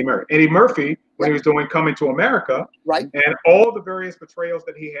sorry, I said Eddie Murray. Eddie Murphy when he was doing Coming to America. Right. And all the various portrayals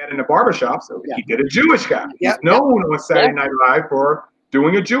that he had in the barbershop. So he did a Jewish guy. He's known on Saturday Night Live for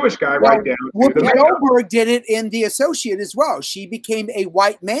doing a Jewish guy right down to the makeup. Goldberg did it in The Associate as well. She became a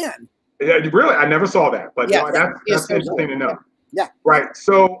white man. Really? I never saw that. But that's interesting to know. Yeah. Right.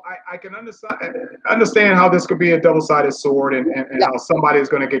 So I can understand how this could be a double-sided sword and how somebody is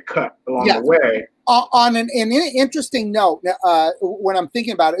going to get cut along the way. On an interesting note, when I'm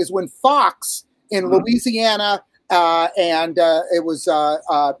thinking about it, is when Fox in Louisiana and it was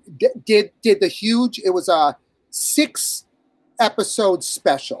did the huge, it was a 6-episode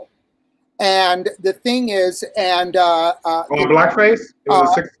special. And the thing is, and on blackface? It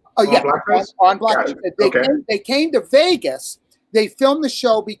was a 6 blackface? On blackface. Gotcha. They came to Vegas. They filmed the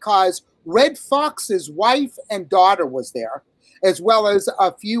show because Red Fox's wife and daughter was there, as well as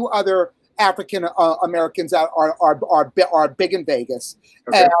a few other African Americans that are big in Vegas.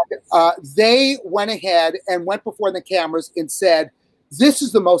 Okay. And they went ahead and went before the cameras and said, "This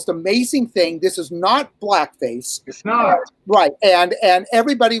is the most amazing thing. This is not blackface. It's not." Right. And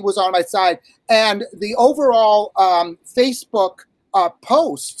everybody was on my side. And the overall Facebook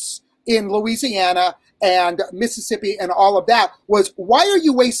posts in Louisiana and Mississippi and all of that was, why are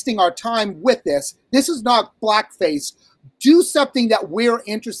you wasting our time with this? This is not blackface. Do something that we're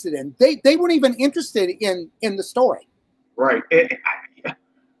interested in. They weren't even interested in the story. Right.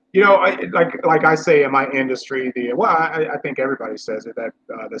 Like I say in my industry, I think everybody says it, that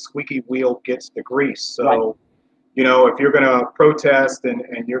the squeaky wheel gets the grease. So, if you're going to protest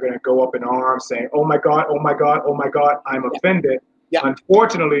and you're going to go up in arms saying, oh my God, oh my God, oh my God, I'm offended. Yeah.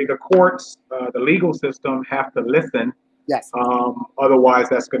 Unfortunately, the courts, the legal system have to listen. Yes. Otherwise,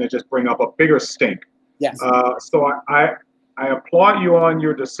 that's going to just bring up a bigger stink. Yes. So I applaud you on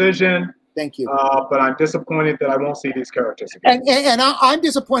your decision. Thank you. But I'm disappointed that I won't see these characters again. And I'm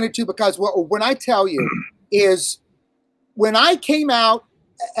disappointed too, because when I tell you is when I came out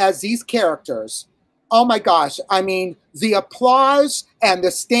as these characters, oh my gosh, I mean, the applause and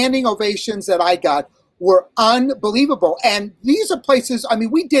the standing ovations that I got were unbelievable. And these are places, I mean,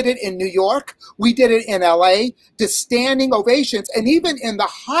 we did it in New York, we did it in LA, to standing ovations. And even in the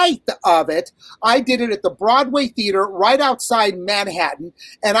height of it, I did it at the Broadway Theater right outside Manhattan.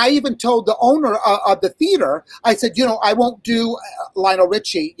 And I even told the owner of the theater, I said, you know, I won't do Lionel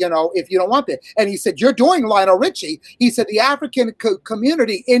Richie, you know, if you don't want it. And he said, you're doing Lionel Richie. He said, the African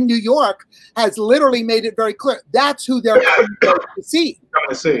community in New York has literally made it very clear. That's who they're coming to see. Coming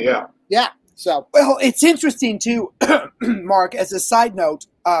to see, yeah. Yeah. So, well, it's interesting too, Mark, as a side note,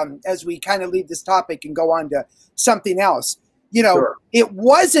 as we kind of leave this topic and go on to something else, you know, Sure. It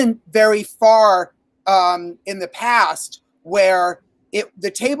wasn't very far in the past where the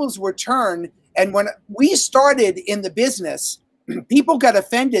tables were turned. And when we started in the business, people got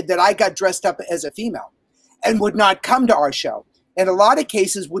offended that I got dressed up as a female and would not come to our show. In a lot of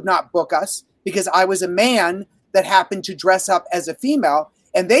cases would not book us because I was a man that happened to dress up as a female.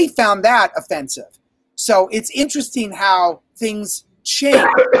 And they found that offensive. So it's interesting how things change.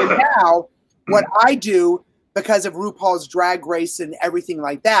 And now what I do, because of RuPaul's Drag Race and everything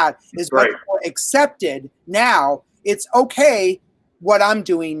like that, is much more accepted now. It's okay what I'm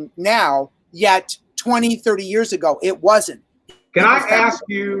doing now, yet 20, 30 years ago, it wasn't. Can I ask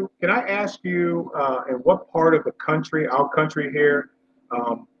you, in what part of the country, our country here,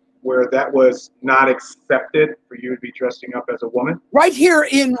 where that was not accepted for you to be dressing up as a woman? Right here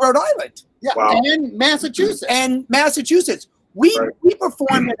in Rhode Island. yeah, Wow. and Massachusetts. We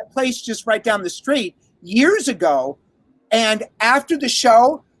performed at a place just right down the street years ago, and after the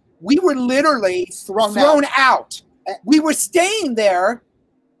show, we were literally thrown out. We were staying there.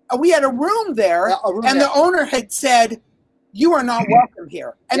 We had a room there, and the owner had said, "You are not welcome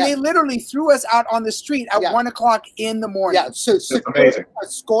here." And they literally threw us out on the street at 1 o'clock in the morning. Yeah, so amazing.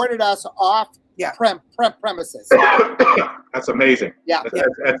 Escorted us off premises. That's amazing. Yeah.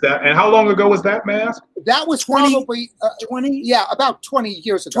 That's that. And how long ago was that, may I ask? That was 20, probably 20? Yeah, about 20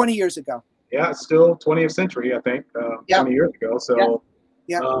 years ago. 20 years ago. Yeah, it's still 20th century, I think, 20 years ago. So,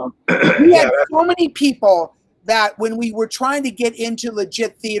 Yeah. yeah, We had so many people that when we were trying to get into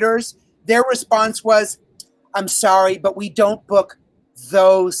legit theaters, their response was, "I'm sorry, but we don't book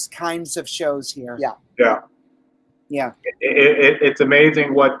those kinds of shows here." Yeah. Yeah. It's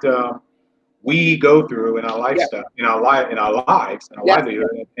amazing what we go through in our lifestyle, in our lives,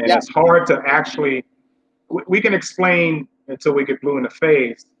 livelihood, and it's hard to actually. We can explain until we get blue in the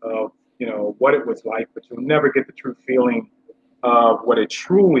face of what it was like, but you'll never get the true feeling of what it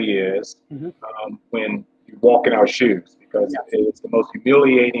truly is when you walk in our shoes, because it's the most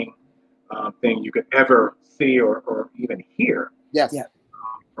humiliating thing you could ever see or even hear. Yes. Yeah.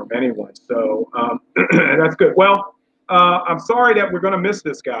 From anyone. So that's good. Well, I'm sorry that we're going to miss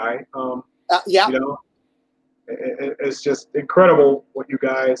this guy. It's just incredible what you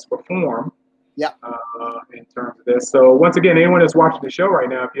guys perform. Yeah. In terms of this. So once again, anyone that's watching the show right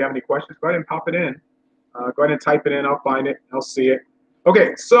now, if you have any questions, go ahead and pop it in. Go ahead and type it in. I'll find it. I'll see it.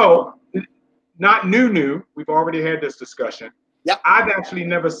 Okay. So not new. We've already had this discussion. Yeah. I've actually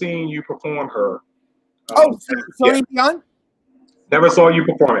never seen you perform her. Celine Dion? Never saw you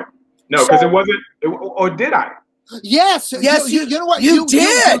perform it. No, because it wasn't. Or did I? Yes. You know what? You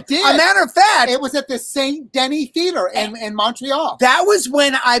did. A matter of fact, it was at the Saint Denis Theater in Montreal. That was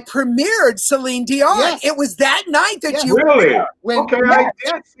when I premiered Celine Dion. Yes. It was that night that you really. were.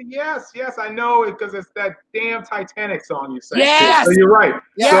 Yes, I know it because it's that damn Titanic song you sang. Yes. So you're right.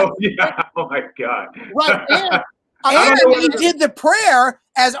 Yeah. So, oh my God. Right. And he did the prayer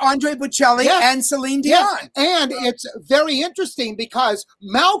as Andre Bocelli and Celine Dion. And it's very interesting because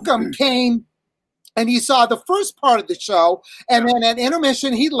Malcolm came and he saw the first part of the show, and then at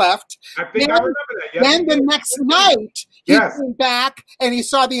intermission he left. I think I remember that. Yes, then the next night he came back and he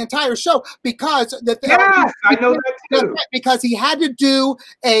saw the entire show because I know that too. Because he had to do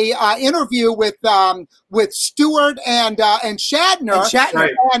a interview with Stewart and Shatner.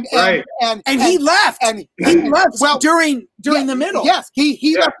 And he left. And he left during the middle. Yes,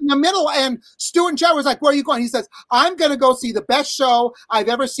 he left in the middle, and Stewart and Shatner was like, "Where are you going?" He says, "I'm going to go see the best show I've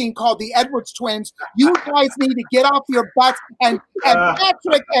ever seen called The Edwards Twins. You guys need to get off your butts." And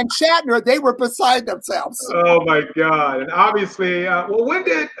Patrick and Shatner, they were beside themselves. Oh my God! And obviously, when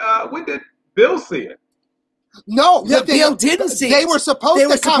did Bill see it? No, Bill didn't see it. They were supposed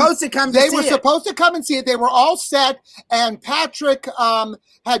to come. They were supposed to come and see it. They were all set, and Patrick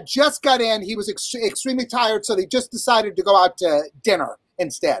had just got in. He was extremely tired, so they just decided to go out to dinner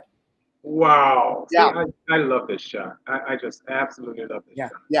instead. Wow! Yeah, see, I love this shot. I just absolutely love this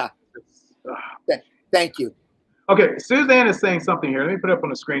shot. Yeah. Thank you. Okay, Suzanne is saying something here. Let me put it up on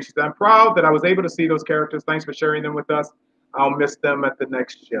the screen. She said, "I'm proud that I was able to see those characters. Thanks for sharing them with us. I'll miss them at the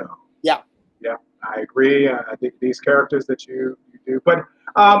next show." Yeah. I agree. I think these characters that you do, but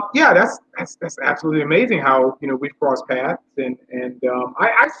yeah, that's absolutely amazing how we've crossed paths, and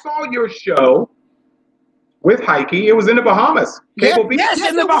I saw your show with Heike. It was in the Bahamas. Cable Beach. Yes,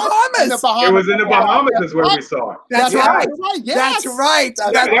 in the Bahamas. It was in the Bahamas is where we saw it. That's right. That's right.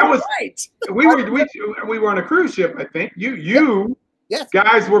 That was right. We were on a cruise ship, I think. You Yes.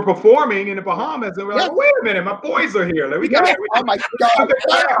 guys were performing in the Bahamas, and we're like, wait a minute, my boys are here. Like, Oh my God!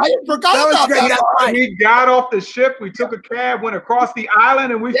 I forgot about that. We got off the ship, we took a cab, went across the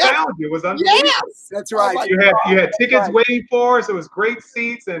island, and we found you. It was unbelievable. Yes, that's right. You had tickets waiting for us. It was great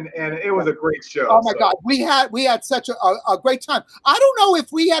seats, and it was a great show. Oh my God, we had such a great time. I don't know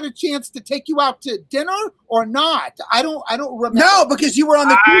if we had a chance to take you out to dinner or not. I don't remember. No, because you were on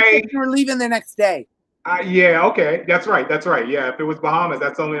the cruise ship, you were leaving the next day. Yeah, okay, that's right. Yeah, if it was Bahamas,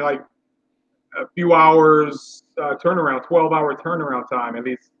 that's only like a few hours turnaround, 12-hour turnaround time, at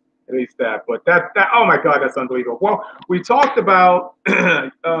least that. But that oh my God, that's unbelievable. Well, we talked about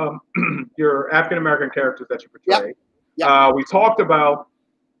your African American characters that you portray. Yep. We talked about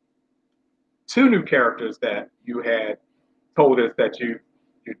 2 new characters that you had told us that you're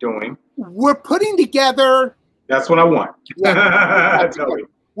doing. We're putting together. That's what I want. Yeah, Tell me.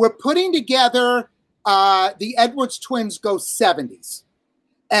 We're putting together. The Edwards twins go 70s,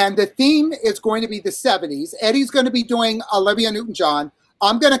 and the theme is going to be the 70s. Eddie's going to be doing Olivia Newton-John.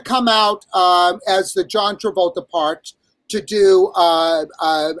 I'm going to come out as the John Travolta part to do a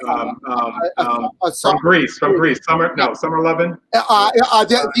song. From Greece. Summer Lovin'.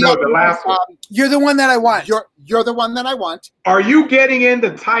 The last one. You're the one that I want. You're the one that I want. Are you getting in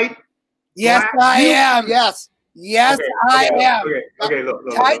the tight? Yes, I am. Yes, I am. Okay, look.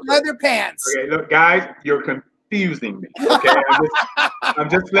 Tight leather pants. Okay, look, guys, you're confusing me. Okay, I'm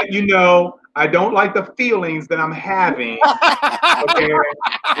just letting you know I don't like the feelings that I'm having. Okay,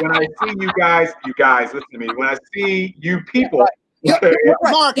 when I see you guys, listen to me. When I see you people. Okay,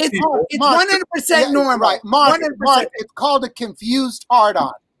 Mark, it's 100% normal. Right, Mark, it's called a confused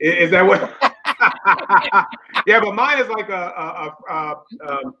hard-on. Is that what? Yeah, but mine is like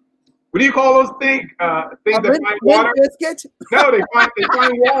what do you call those things? Things that find water? Biscuit? No, they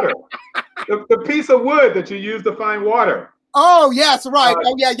find water. The piece of wood that you use to find water. Oh yes, right.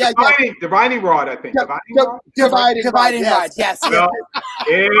 Dividing rod, I think. Dividing rod. Yes. Well,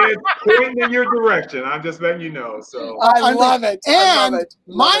 it's pointing in your direction. I'm just letting you know. So I love it. And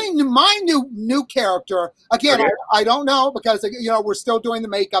my new character again. Okay. I don't know because we're still doing the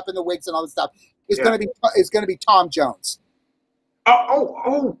makeup and the wigs and all this stuff. It's gonna be Tom Jones.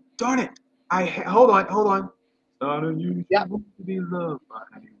 Oh, darn it! Hold on. To be loved by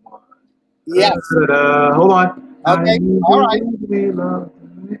anyone. Yes. Hold on. Okay. All right.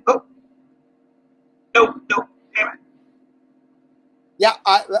 Oh. No. Damn it. Yeah.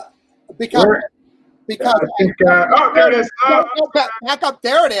 Because I think, there it is. Back up.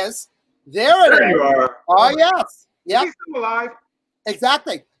 There it is. There you are. Oh yes. Yep. He's still alive.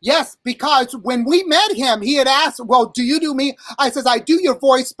 Exactly. Yes, because when we met him, he had asked, well, do you do me? I says, I do your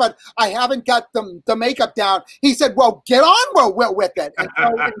voice, but I haven't got the makeup down. He said, well, get on with it.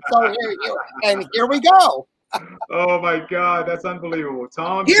 And here we go. Oh, my God. That's unbelievable.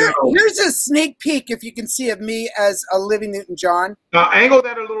 Tom Here's a sneak peek, if you can see, of me as Olivia Newton-John. Angle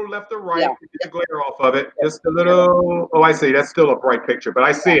that a little left or right. Get the glare off of it. Just a little. Oh, I see. That's still a bright picture, but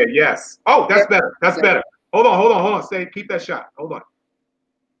I see it. Yes. Oh, that's better. That's better. Hold on. Keep that shot. Hold on.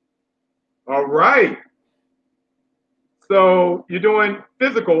 All right. So you're doing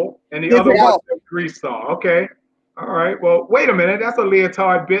physical, and the other one's the Grease song. Okay. All right. Well, wait a minute. That's a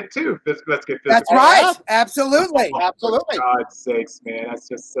leotard bit too. Let's get physical. That's right. Absolutely. Absolutely. For God's sakes, man. That's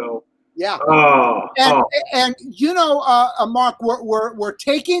just so. Yeah. And Mark, we're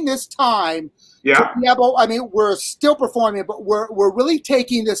taking this time. Yeah. I mean, we're still performing, but we're really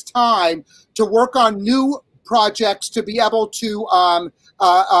taking this time to work on new projects to be able to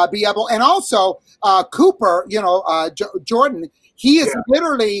and also Cooper, Jordan, he is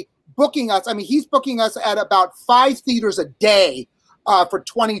literally booking us. I mean, he's booking us at about 5 theaters a day for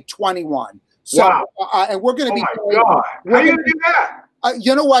 2021. So, wow. And we're going to be. Oh my God! How are you going to do that?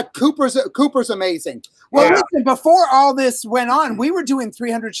 You know what? Cooper's amazing. Well, listen, before all this went on, we were doing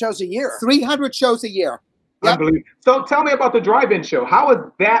 300 shows a year. 300 shows a year. Yep. Unbelievable. So tell me about the drive-in show. How is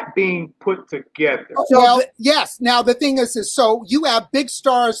that being put together? Well, yes. Now, the thing is so you have big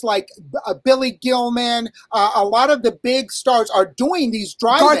stars like Billy Gilman. A lot of the big stars are doing these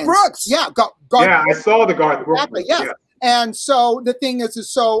drive-ins. Garth Brooks. Yeah. I saw the Garth Brooks. Exactly, yes. Yeah. And so the thing is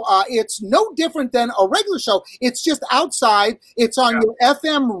it's no different than a regular show. It's just outside. It's on your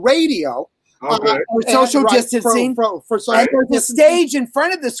FM radio. Okay. social distancing. For social And there's a distancing. stage in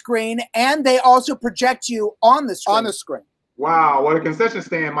front of the screen, and they also project you on the screen. On the screen. Wow. Well, the concession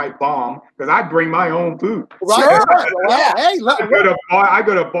stand might bomb because I'd bring my own food. Right. Sure. Well, hey, look. I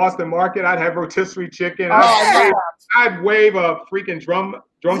go to Boston Market. I'd have rotisserie chicken. Yeah. I'd wave a freaking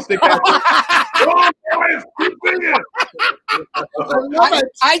drumstick at you. Come on, boys, keep singing.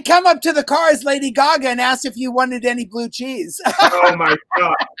 I'd come up to the car as Lady Gaga and ask if you wanted any blue cheese. Oh my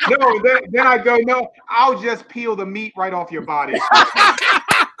God! No, then I go. No, I'll just peel the meat right off your body.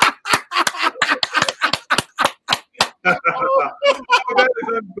 That is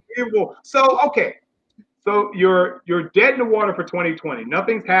unbelievable. So okay, so you're dead in the water for 2020.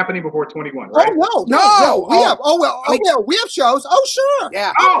 Nothing's happening before 21, right? Oh no. We have shows. Oh sure.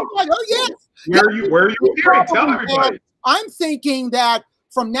 Yeah. Oh, yes. where are you appearing? Tell everybody. I'm thinking that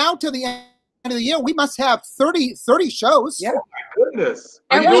from now to the end of the year, we must have 30 shows. Yeah. Oh my goodness.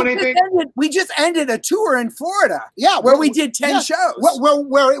 Are And you doing anything? we just ended a tour in Florida. Yeah, where we did 10 shows.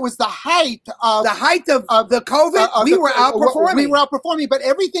 Where it was the height of the COVID. We were outperforming. We were outperforming, but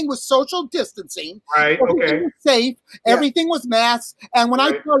everything was social distancing. Right. Everything Okay. was safe. Yeah. Everything was masks. And when I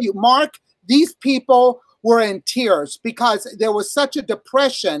Right. tell you, Mark, these people were in tears because there was such a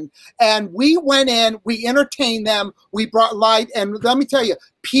depression, and we went in, we entertained them, we brought light, and let me tell you,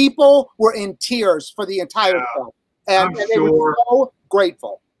 people were in tears for the entire show, and they were so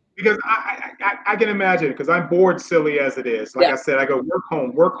grateful. Because I can imagine, because I'm bored silly as it is. Like I said, I go work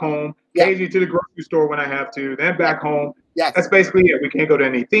home, occasionally to the grocery store when I have to, then back home. Yes. That's basically it. We can't go to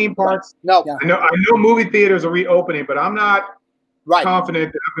any theme parks. No. Yeah. I know movie theaters are reopening, but I'm not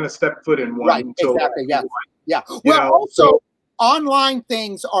confident that I'm going to step foot in one. Right, Until exactly, yeah. Yeah. You Well, know, also, online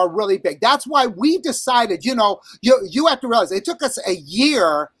things are really big. That's why we decided, you have to realize it took us a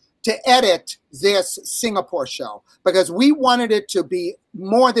year to edit this Singapore show because we wanted it to be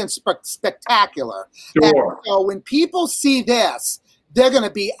more than spectacular. Sure. And so when people see this, they're going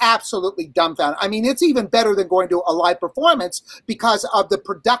to be absolutely dumbfounded. I mean, it's even better than going to a live performance because of the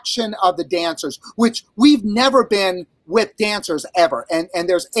production of the dancers, which we've never been with dancers ever. And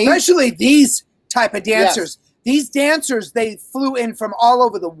there's especially these type of dancers. Yes. These dancers, they flew in from all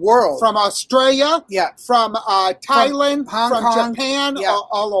over the world. From Australia, from Thailand, from Japan,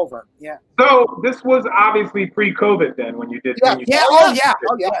 all over. Yeah. So this was obviously pre-COVID then when you did. Yeah. When you Oh yeah.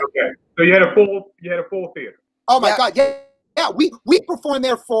 Okay. So you had a full theater. Oh my God. Yeah. Yeah. We performed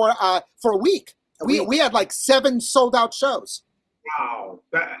there for a week. We had like 7 sold out shows. Wow.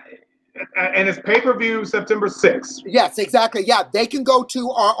 And it's pay-per-view September 6th. Yes, exactly. Yeah, they can go to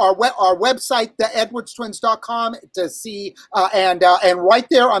our website, theedwardstwins.com, to see, and right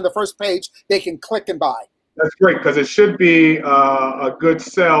there on the first page, they can click and buy. That's great because it should be a good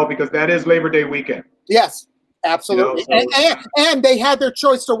sell because that is Labor Day weekend. Yes, absolutely. And they had their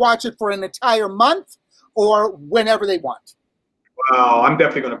choice to watch it for an entire month or whenever they want. Wow, I'm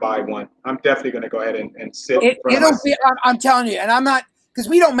definitely going to buy one. I'm definitely going to go ahead and sit. I'm telling you, and I'm not. Because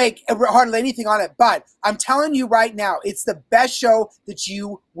we don't make hardly anything on it, but I'm telling you right now, it's the best show that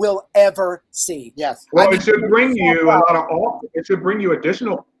you will ever see. Yes. Well, it should bring you a lot of offers. It should bring you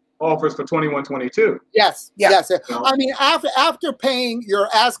additional offers for 21-22. Yes. Yeah. Yes. I mean, after paying your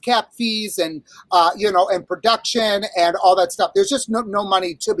ASCAP fees and and production and all that stuff, there's just no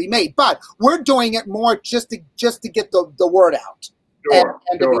money to be made. But we're doing it more just to get the word out. Sure,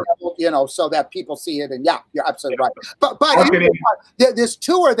 and to be able, so that people see it, and you're absolutely right. But this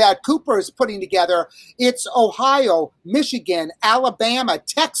tour that Cooper is putting together, it's Ohio, Michigan, Alabama,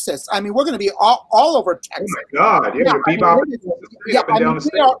 Texas. I mean, we're going to be all over Texas. Oh my God!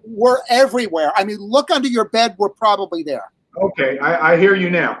 We're everywhere. I mean, look under your bed. We're probably there. Okay, I hear you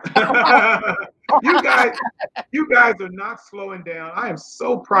now. You guys are not slowing down. I am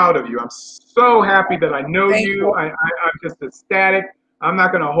so proud of you. I'm so happy that I know you. I'm just ecstatic. I'm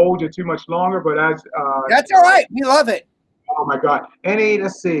not going to hold you too much longer, but that's all right. We love it. Oh my God!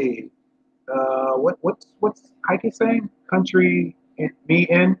 Let's see. What's Heike saying? Country me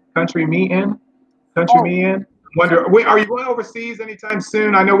in. Wonder, are you going overseas anytime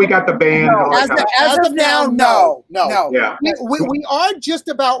soon? I know we got the band. As of now, no. Yeah. We are just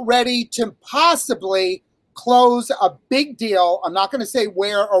about ready to possibly close a big deal. I'm not going to say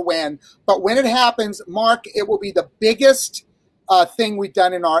where or when, but when it happens, Mark, it will be the biggest thing we've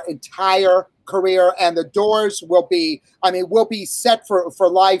done in our entire career, and the doors will be, we'll be set for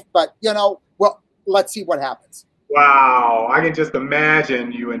life, but let's see what happens. Wow. I can just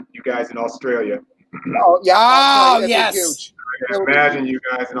imagine you guys in Australia. Oh yeah! Oh yes! Huge. I can imagine you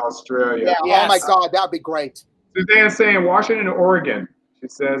guys in Australia. Yeah. Yes. Oh my God, that'd be great. Suzanne's saying Washington or Oregon. She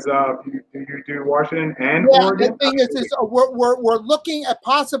says, do you do Washington and Yeah, Oregon? the thing is we're looking at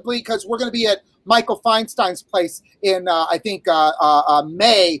possibly, because we're going to be at Michael Feinstein's place in I think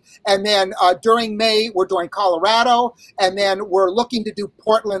May, and then during May we're doing Colorado, and then we're looking to do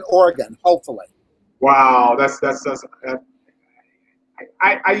Portland, Oregon, hopefully. Wow, that's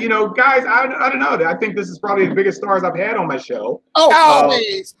you know, guys, I don't know. I think this is probably the biggest stars I've had on my show. Oh,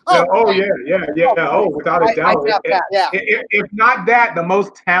 please. Oh, without a doubt. If not that, the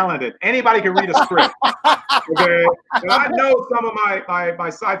most talented. Anybody can read a script. Okay, and I know some of my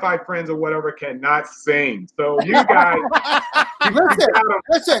sci-fi friends or whatever cannot sing. So you guys,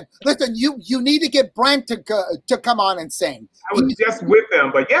 listen. You need to get Brent to come on and sing. I was just with them,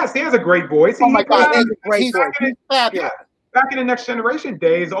 but yes, he has a great voice. Oh my God, he has a great voice. He's fabulous. Back in the Next Generation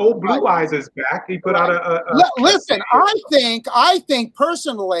days, old Blue Eyes is back. He put out a listen. I think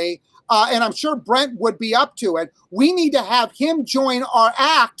personally, and I'm sure Brent would be up to it. We need to have him join our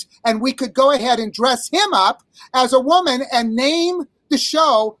act, and we could go ahead and dress him up as a woman and name the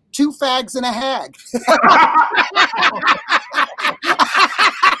show "Two Fags and a Hag."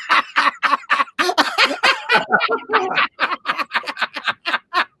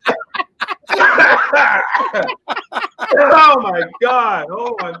 Oh my God!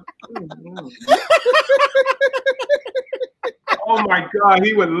 Oh my God!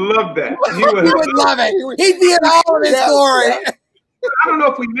 He would love that. He would love it. He'd be in all of his glory. I don't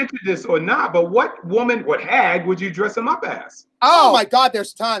know if we mentioned this or not, but what woman, what hag, would you dress him up as? Oh my God!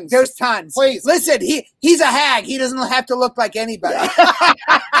 There's tons. There's tons. Please listen. He's a hag. He doesn't have to look like anybody.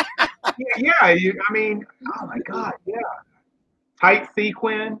 I mean, oh my God! Yeah, tight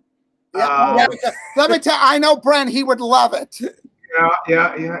sequin. Yeah. Let me tell you, I know Brent, he would love it.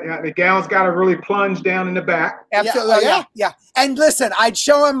 Yeah. The gown's got to really plunge down in the back. Absolutely. Yeah. And listen, I'd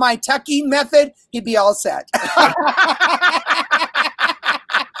show him my tucking method. He'd be all set.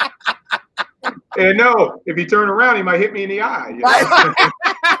 And no, if he turned around, he might hit me in the eye. You know?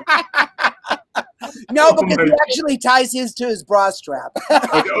 No, because he actually ties his to his bra strap.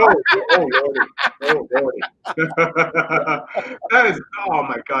 Lordy. That is, oh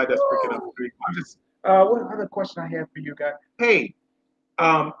my God, that's freaking up. I'm just, what other question I have for you guys? Hey,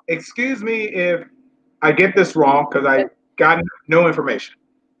 excuse me if I get this wrong, because I got no information.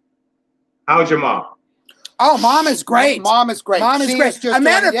 How's your mom? Oh, Mom is great. Mom is great. A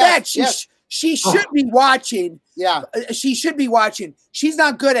matter of fact, she should be watching. Yeah. She should be watching. She's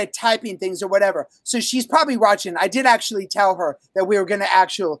not good at typing things or whatever. So she's probably watching. I did actually tell her that we were going to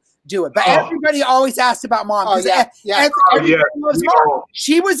actually do it. But everybody always asked about Mom. Everybody loves Mom.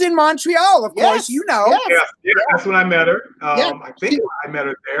 She was in Montreal, of course, you know. Yes, that's when I met her. I think I met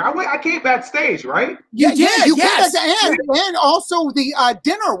her there. I came backstage, right? You did, you yes. And also the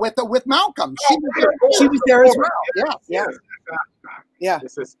dinner with Malcolm. She was there as well. Yeah.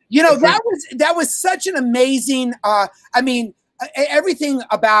 You know, that was such an amazing, I mean, everything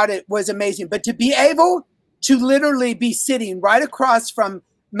about it was amazing. But to be able to literally be sitting right across from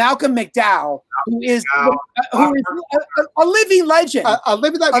Malcolm McDowell, who is a living legend. A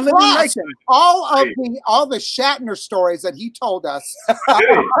living legend. All the Shatner stories that he told us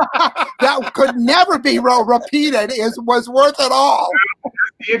that could never be repeated was worth it all.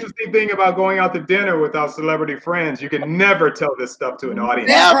 The interesting thing about going out to dinner with our celebrity friends, you can never tell this stuff to an audience.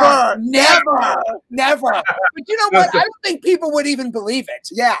 Never. But you know what? I don't think people would even believe it.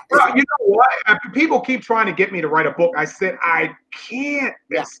 Yeah. Well, you know what? People keep trying to get me to write a book. I said, I can't.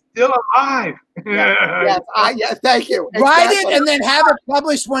 It's still alive. Yes, thank you. Write it and then have it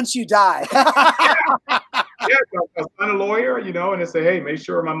published once you die. Yeah, I'll find a lawyer, you know, and they say, hey, make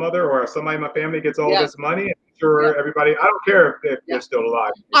sure my mother or somebody in my family gets all this money. And make sure everybody, I don't care if they're still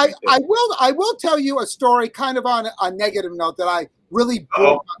alive. I will tell you a story kind of on a negative note that I really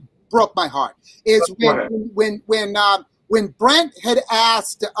broke my heart. Is when Brent had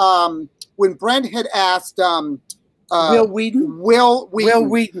asked Will Wheaton. Will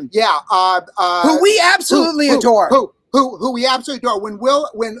Wheaton. Yeah. Who we absolutely adore. Who we absolutely adore.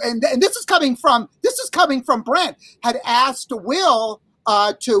 And this is coming from Brent, had asked Will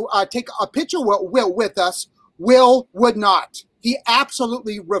to take a picture with us. Will would not. He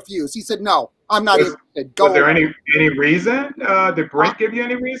absolutely refused. He said, no, I'm not interested. Was there any reason? Did Brent give you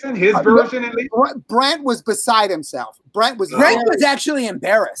any reason? His version at least? Brent was beside himself. Brent was actually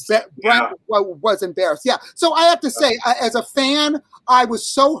embarrassed. Brent was embarrassed. Yeah. So I have to say, as a fan, I was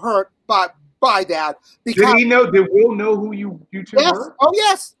so hurt by that. Because did Will know who you two were? Oh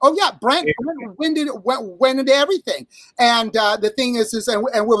yes. Oh yeah. Brent went into everything. And the thing is and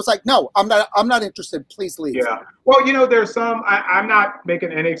Will was like, no, I'm not interested. Please leave. Yeah. Well, you know, there's some. I'm not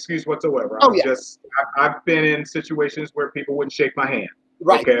making any excuse whatsoever. I've been in situations where people wouldn't shake my hand.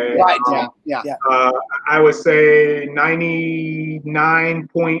 Right. Okay. Right. Yeah. I would say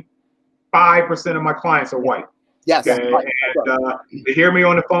 99.5% of my clients are white. Yes. Okay. Right. And they hear me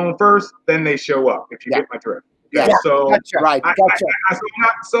on the phone first, then they show up. If you get my drift. Okay? Yeah. So Gotcha. Right. I'm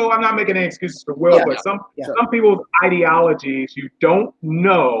not making any excuses for Will, but some people's ideologies you don't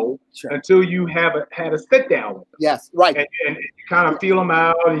know until you have had a sit down with them. Yes. Right. And you kind of feel them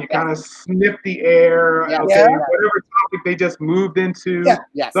out, and you kind of sniff the air. Yeah. Okay, Yeah. whatever topic they just moved into. Yeah.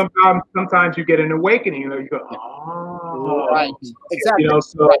 Yes. Sometimes you get an awakening. You know, you go, oh, right. Exactly. You know,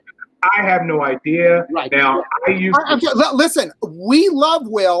 so. Right. I have no idea. Right. Now, listen, we love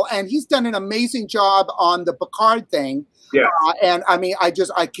Will, and he's done an amazing job on the Picard thing. Yeah. And I mean, I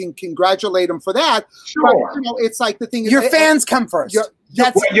can congratulate him for that. Sure. But, you know, it's like the thing is, your fans come first. Your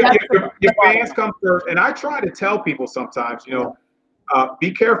fans come first. And I try to tell people sometimes, you know,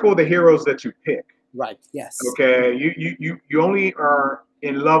 be careful of the heroes that you pick. Right. Yes. Okay. You only are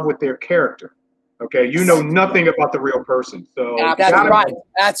in love with their character. Okay, you know nothing about the real person, so that's right.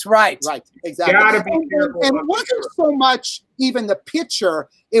 That's right. Right, exactly. Gotta be careful. And it wasn't so much even the picture;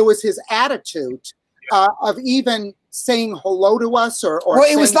 it was his attitude of even saying hello to us, or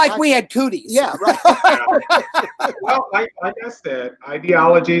well, it was like we had cooties. Yeah, right. Well, like I said,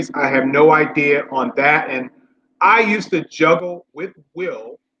 ideologies. I have no idea on that, and I used to juggle with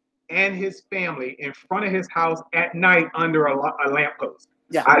Will and his family in front of his house at night under a lamppost.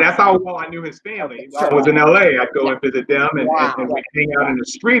 Yeah, that's how well I knew his family. When I was in LA, I'd go and visit them, and we'd hang out in the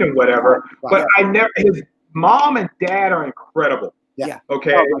street and whatever. But I never. His mom and dad are incredible. Yeah.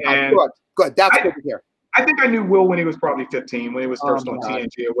 Okay. And good. That's good to hear. I think I knew Will when he was probably 15, when he was first on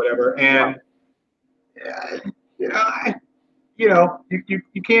TNG or whatever. And you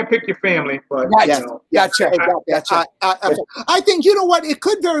can't pick your family, but Gotcha. I think you know what it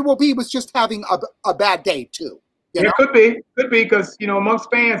could very well be. He was just having a bad day too. You know? It could be because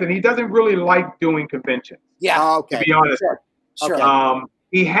amongst fans, and he doesn't really like doing conventions. Yeah, okay. To be honest, Sure.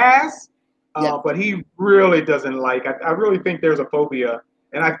 He has, but he really doesn't like. I really think there's a phobia,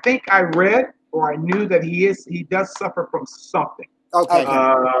 and I think I read or I knew that he does suffer from something. Okay.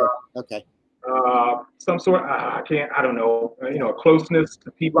 Okay. Some sort. I don't know. A closeness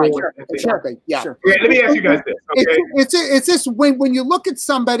to people. Right. Sure. Yeah. Sure. Let me ask you guys this. Okay. It's this when you look at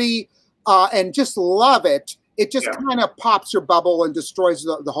somebody and just love it. It just kind of pops your bubble and destroys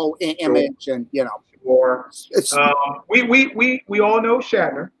the whole image, and Or we all know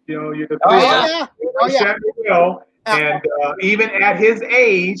Shatner. You're the Shatner will, and even at his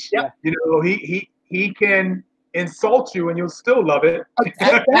age, he can insult you and you'll still love it.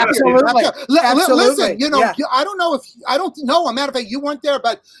 Absolutely. Listen, I don't know. A matter of fact, you weren't there,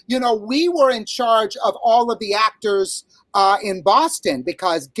 but we were in charge of all of the actors in Boston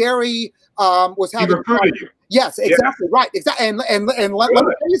because Gary was having. He recruited you. Yes, exactly right. Exactly, and let me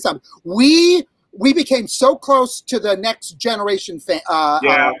tell you something. We became so close to the next generation fan,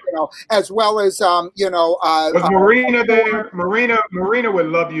 as well as was Marina there? Marina would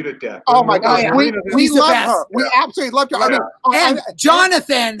love you to death. Oh my God, we love her. We absolutely loved her. I mean, and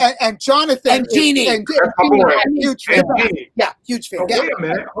Jonathan and Jonathan and Jeannie. Huge fan. Yeah, huge fan. Wait a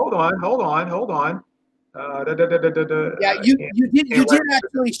minute. Hold on. Yeah, you did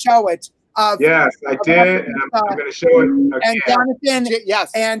actually show it. Yes, I did, and I'm going to show it again. And Jonathan,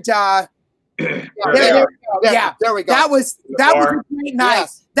 yes, and there we go. That was a great night.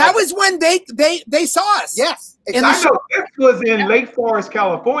 Yes. That was when they saw us. Yes, exactly. I know this was in Lake Forest,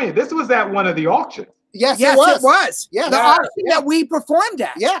 California. This was at one of the auctions. Yes, it was. Yeah, the auction that we performed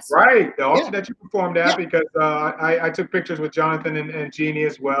at. Yes, right. The auction that you performed at because I took pictures with Jonathan and Jeannie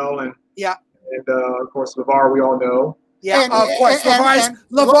as well, and of course LeVar we all know. Yeah, of course.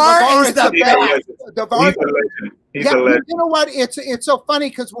 LeVar is the best. He's a legend. You know what? It's so funny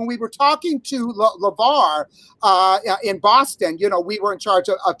because when we were talking to LeVar in Boston, we were in charge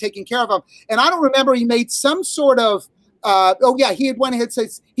of taking care of him, and I don't remember he made some sort of. He had went ahead and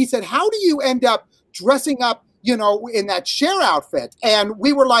he said, "How do you end up dressing up, in that Cher outfit?" And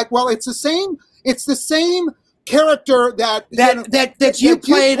we were like, "Well, it's the same. It's the same character that you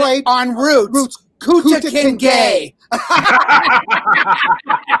played on Roots." Kuta Kingay.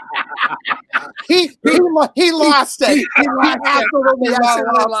 He lost it. He absolutely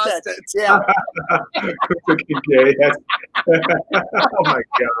lost it. Yeah. Kuta Kingay. Oh my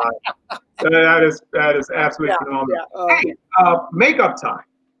God. That is absolutely phenomenal. Hey, makeup time.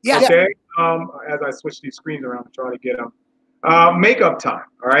 Yeah. Okay. As I switch these screens around to try to get them. Makeup time.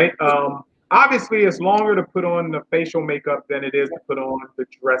 All right. Obviously, it's longer to put on the facial makeup than it is to put on the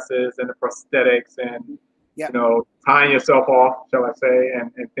dresses and the prosthetics and, tying yourself off, shall I say,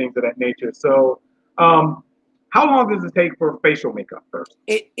 and things of that nature. So How long does it take for facial makeup first?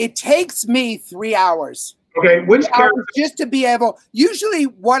 It takes me 3 hours. Okay, which character? Just to be able, usually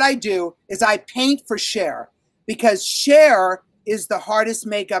what I do is I paint for Cher, because Cher is the hardest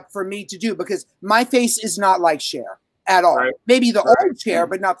makeup for me to do, because my face is not like Cher at all. Right. Maybe the old Cher,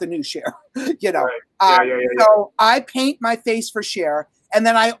 but not the new Cher, you know. Right. Yeah. So I paint my face for Cher, and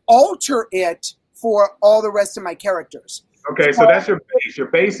then I alter it for all the rest of my characters. Okay, so that's your base. Your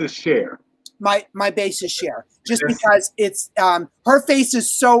base is Cher. My base is Cher, just because it's her face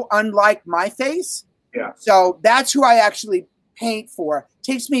is so unlike my face. Yeah. So that's who I actually paint for.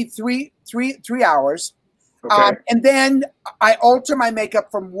 Takes me three hours. Okay. And then I alter my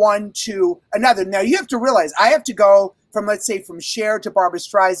makeup from one to another. Now you have to realize I have to go from, let's say, from Cher to Barbara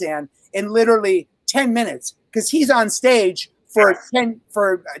Streisand in literally 10 minutes, because he's on stage for 10.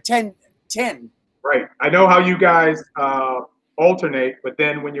 Right. I know how you guys alternate, but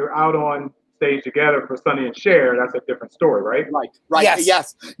then when you're out on stage together for Sonny and Cher, that's a different story, right? Right.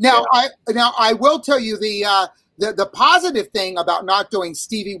 Yes. Now I will tell you the positive thing about not doing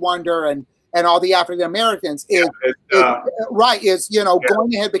Stevie Wonder and all the African Americans is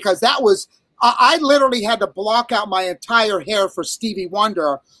going ahead, because that was I literally had to block out my entire hair for Stevie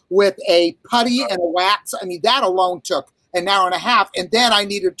Wonder with a putty and a wax. I mean, that alone took an hour and a half, and then I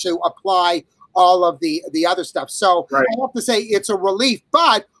needed to apply all of the other stuff. So I have to say it's a relief.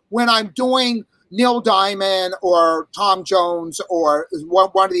 But when I'm doing Neil Diamond or Tom Jones or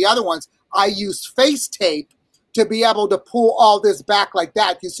one of the other ones, I use face tape to be able to pull all this back like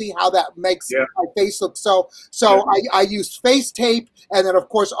that. You see how that makes my face look so. I use face tape, and then of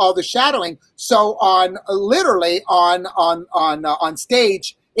course all the shadowing. So on literally on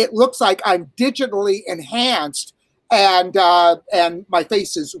stage, it looks like I'm digitally enhanced, and my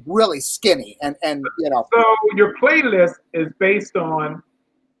face is really skinny, and you know. So your playlist is based on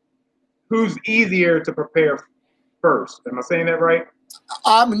who's easier to prepare first. Am I saying that right?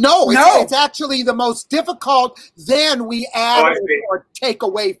 No. It's actually the most difficult. Then we add or take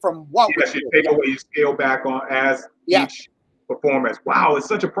away from what we do. You take away, you scale back on as each performance. Wow, it's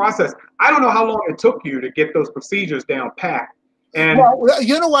such a process. I don't know how long it took you to get those procedures down pat. And well,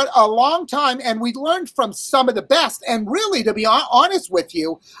 you know what? A long time, and we learned from some of the best. And really, to be honest with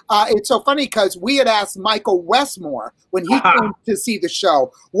you, it's so funny because we had asked Michael Westmore when he came to see the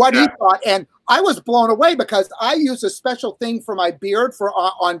show what he thought, and I was blown away because I use a special thing for my beard for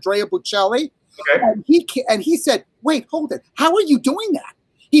Andrea Bocelli, and he said, "Wait, hold it. How are you doing that?"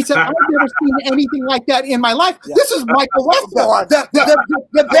 He said, "I've never seen anything like that in my life. This is Michael Westmore, the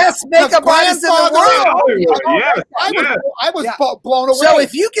best makeup artist in the world." I was blown away. So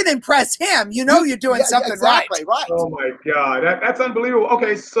if you can impress him, you know you're doing something right. Oh my God, that's unbelievable.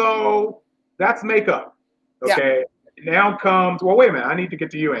 Okay, so that's makeup. Okay, now comes. Well, wait a minute. I need to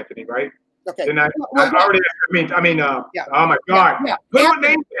get to you, Anthony. Right? Okay. And I already. Oh my God. Put my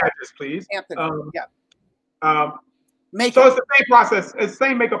name badges, please. Anthony. So it's the same process. It's the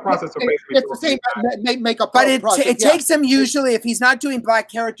same makeup process. It's the same makeup but process. It takes him usually, if he's not doing black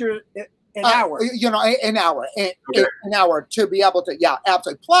character, an hour. An hour to be able to,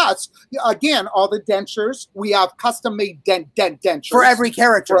 absolutely. Plus, again, all the dentures. We have custom made dentures for every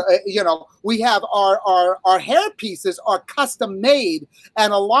character. We have our hair pieces are custom made,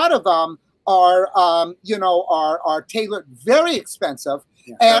 and a lot of them are tailored, very expensive.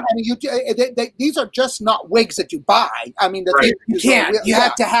 And I mean, these are just not wigs that you buy. I mean, you can't. You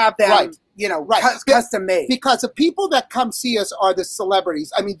have to have them, custom made. Because the people that come see us are the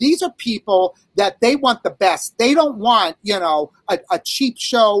celebrities. I mean, these are people that they want the best. They don't want, a cheap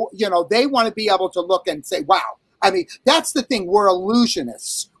show. They want to be able to look and say, wow. I mean, that's the thing. We're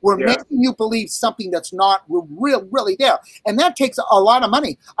illusionists. We're making you believe something that's not really there. And that takes a lot of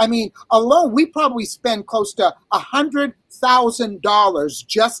money. I mean, alone, we probably spend close to $100,000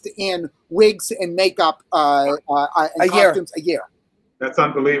 just in wigs and makeup and costumes a year. That's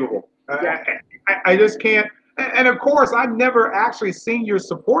unbelievable. I just can't. And of course, I've never actually seen your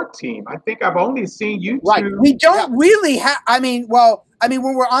support team. I think I've only seen you two. We don't really have, when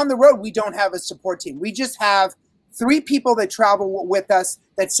we're on the road, we don't have a support team. We just have 3 people that travel with us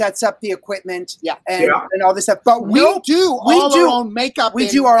that sets up the equipment and all this stuff. But we do our own makeup. We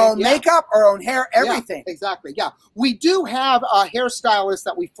do our own makeup, our own hair, everything. Exactly. Yeah. We do have a hairstylist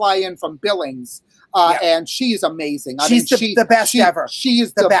that we fly in from Billings. And she's amazing. She's the best ever. She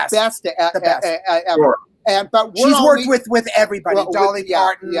is the best ever. Sure. But she's worked with everybody, Dolly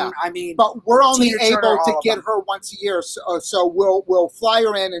Parton. I mean, but we're only able to get her once a year, so we'll fly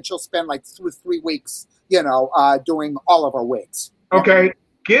her in, and she'll spend like 3 weeks, doing all of our wigs. Okay,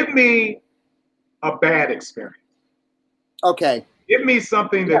 give me a bad experience. Okay, give me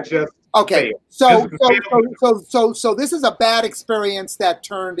something that just Okay, so this is a bad experience that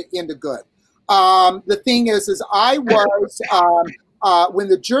turned into good. The thing is I was when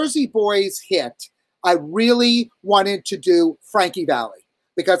the Jersey Boys hit, I really wanted to do Frankie Valli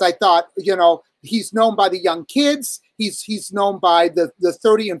because I thought, you know, he's known by the young kids. He's known by the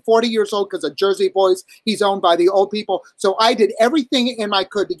 30 and 40 years old because of Jersey Boys. He's owned by the old people. So I did everything in my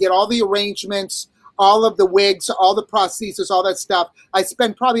could to get all the arrangements, all of the wigs, all the prostheses, all that stuff. I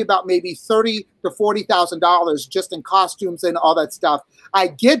spent probably about maybe $30,000 to $40,000 just in costumes and all that stuff. I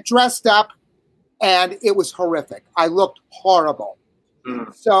get dressed up, and it was horrific. I looked horrible.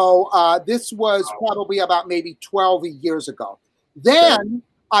 Mm. So this was probably about maybe 12 years ago. Then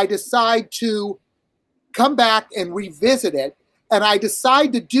I decide to come back and revisit it, and I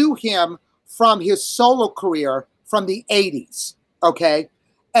decide to do him from his solo career from the 80s, okay?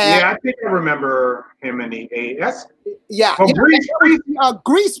 And, yeah, I think I remember him in the 80s. Yeah. Oh, yeah,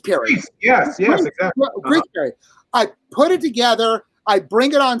 Grease period. Grease, yes, exactly. Grease period. I put it together. I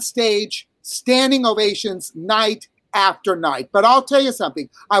bring it on stage, standing ovations night after night. But I'll tell you something.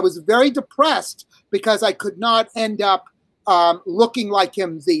 I was very depressed because I could not end up looking like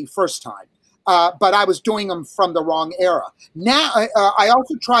him the first time. But I was doing them from the wrong era. Now, I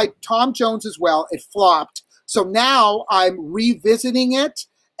also tried Tom Jones as well. It flopped. So now I'm revisiting it,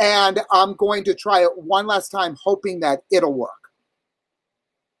 and I'm going to try it one last time, hoping that it'll work.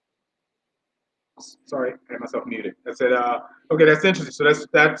 Sorry, I had myself muted. I said, okay, that's interesting. So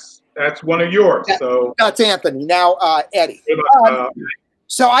that's one of yours. So that's Anthony. Now, Eddie.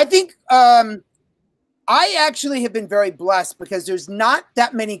 So I think I actually have been very blessed because there's not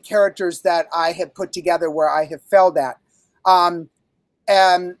that many characters that I have put together where I have failed at. And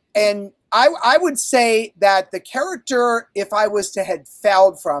I would say that the character, if I was to have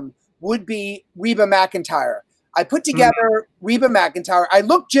failed from, would be Reba McEntire. I put together Reba McEntire. I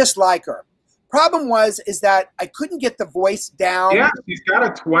looked just like her. Problem is that I couldn't get the voice down. Yeah, she's got a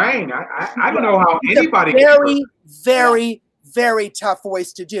twang. I don't know how anybody. Very, very tough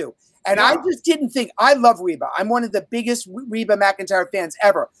voice to do. And I just didn't think, I love Reba. I'm one of the biggest Reba McEntire fans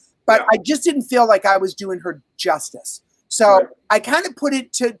ever. But I just didn't feel like I was doing her justice. So I kind of put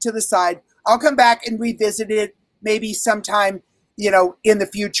it to the side. I'll come back and revisit it maybe sometime, you know, in the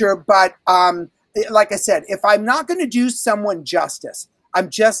future. But like I said, if I'm not going to do someone justice, I'm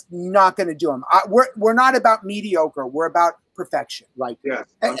just not going to do them. We're not about mediocre. We're about perfection. Right. Yeah.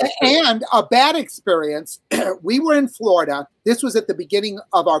 And a bad experience. We were in Florida. This was at the beginning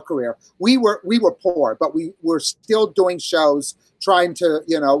of our career. We were poor, but we were still doing shows, trying to,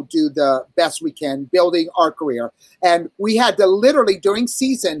 you know, do the best we can, building our career. And we had to literally, during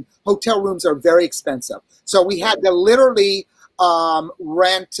season, hotel rooms are very expensive. So we had to literally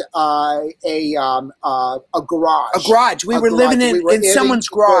rent a garage. A garage. We were living in someone's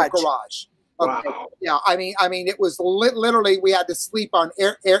garage. Okay. Wow. Yeah, I mean, it was literally we had to sleep on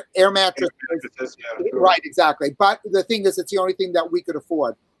air mattresses. Right, exactly. But the thing is, it's the only thing that we could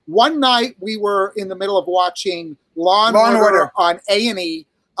afford. One night we were in the middle of watching Law and Order on A&E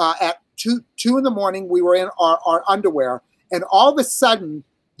at 2 in the morning. We were in our underwear, and all of a sudden,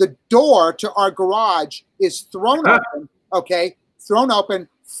 the door to our garage is thrown open. Okay, thrown open.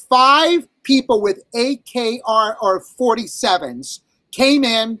 5 people with AKR or 47s came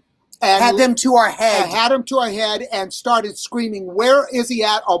in. And had them to our head. Had him to our head and started screaming, "Where is he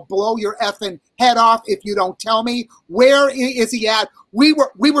at? I'll blow your effing head off if you don't tell me. Where is he at?" We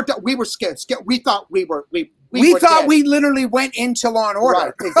were scared. We thought we thought we literally went into Law and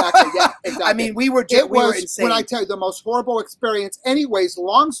Order. Right, exactly. Yeah, exactly. I mean, we were insane. When I tell you the most horrible experience. Anyways,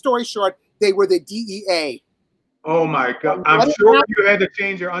 long story short, they were the DEA. Oh my God! I'm sure you had to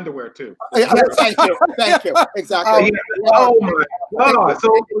change your underwear too. Thank you. Exactly. Oh my God!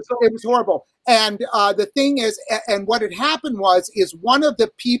 So it was horrible. And the thing is, and what had happened is one of the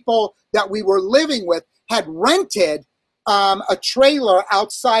people that we were living with had rented a trailer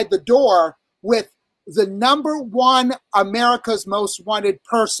outside the door with the #1 America's Most Wanted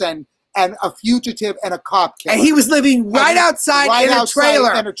person and a fugitive and a cop killer. And he was living right outside in a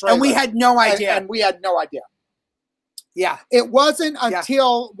trailer, and we had no idea. And we had no idea. Yeah. It wasn't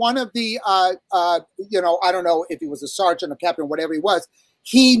until one of the, you know, I don't know if he was a sergeant or captain, whatever he was.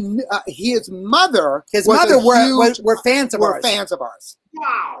 His mother were fans of ours. Were fans of ours.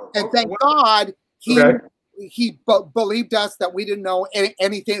 Wow. And thank God he believed us that we didn't know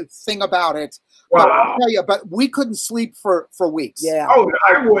anything about it. Wow. But I'll tell you, but we couldn't sleep for weeks. Yeah. Oh,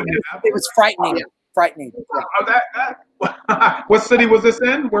 I wouldn't have. It was frightening. Yeah. Frightening. Yeah. What city was this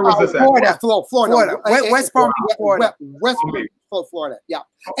in? Where was this at? Florida. West Palm Beach, Florida. West Palm Beach, Florida. Yeah.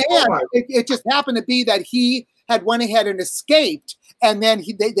 And it just happened to be that he had went ahead and escaped, and then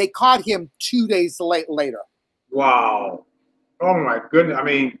they caught him 2 days later. Wow. Oh my goodness. I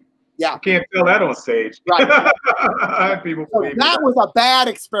mean, yeah, you can't tell that on stage. Right. People so that was a bad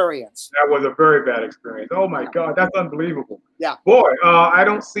experience. That was a very bad experience. Oh my God, that's unbelievable. Yeah. Boy, I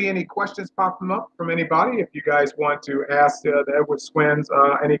don't see any questions popping up from anybody. If you guys want to ask the Edward Swins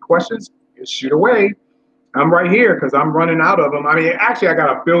any questions, shoot away. I'm right here because I'm running out of them. I mean, actually, I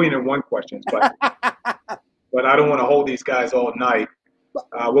got 1,000,001 questions, but but I don't want to hold these guys all night.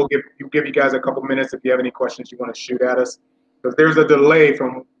 We'll give you guys a couple minutes if you have any questions you want to shoot at us, because there's a delay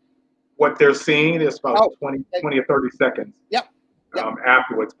from what they're seeing. It's about 20 or 30 seconds. Yep.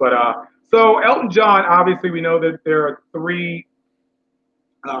 Afterwards. But so Elton John, obviously, we know that there are 3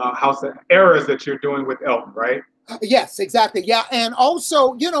 eras that you're doing with Elton, right? Yes, exactly. Yeah, and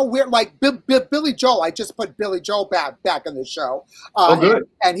also, you know, we're like Billy Joel. I just put Billy Joel back in the show. Good.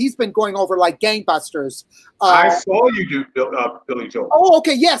 And he's been going over like gangbusters. I saw you do Billy Joel. Oh,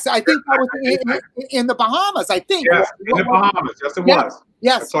 okay. Yes, I think that was in the Bahamas. I think. Yes, in the Bahamas. Yes, it was.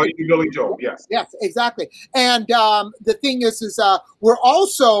 Yes. I saw you do Billy Joel. Yes. Yes, exactly. And the thing is we're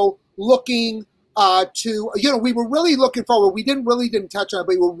also looking to, you know, we were really looking forward. We didn't touch on it,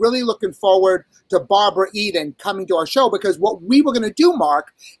 but we were really looking forward to Barbara Eden coming to our show, because what we were going to do,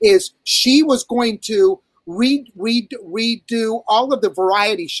 Mark, is she was going to redo all of the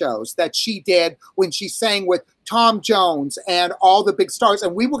variety shows that she did when she sang with Tom Jones and all the big stars,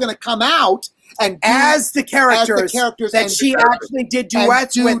 and we were going to come out and as the characters that she actually did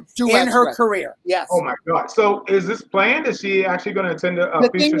duets with in her career. Yes. Oh my God! So is this planned? Is she actually going to attend the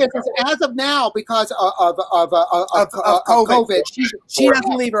thing is, as of now, because of COVID, she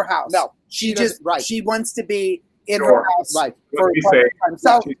doesn't leave her house. No, she wants to be in her house right for a time.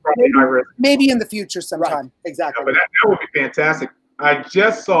 So maybe in the future sometime. Right. Exactly. Yeah, but that would be fantastic. I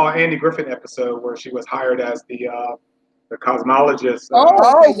just saw Andy Griffith episode where she was hired as the cosmologist.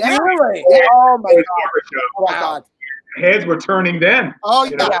 Yeah. Really? Yeah. Oh my God! Oh my God! Heads were turning then. Oh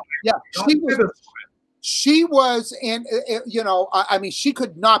yeah, yeah. She was in. You know, I mean, she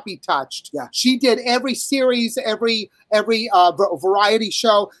could not be touched. Yeah. She did every series, every variety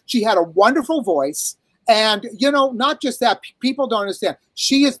show. She had a wonderful voice. And, you know, not just that, people don't understand.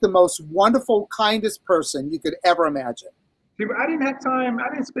 She is the most wonderful, kindest person you could ever imagine. I didn't have time. I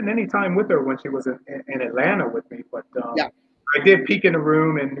didn't spend any time with her when she was in Atlanta with me. But I did peek in the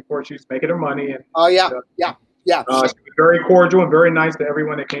room, and of course, she was making her money. And yeah. She was very cordial and very nice to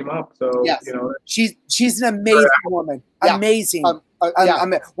everyone that came up. So, you know, she's an amazing woman. Yeah. Amazing.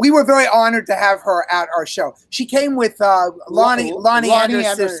 We were very honored to have her at our show. She came with Lonnie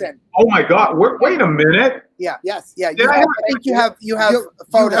Anderson. Oh my God! Wait a minute. Yeah. Yes. Yeah. I think you have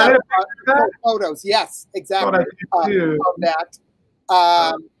photos. Photos. Yes. Exactly. Of that.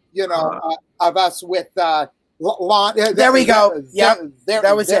 You know, of us with Lon. There we go. Yeah.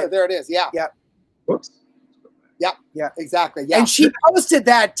 That was it. There it is. Yeah. Yeah. Whoops. Yeah. Exactly. Yeah. And she posted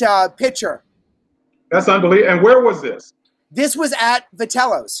that picture. That's unbelievable. And where was this? This was at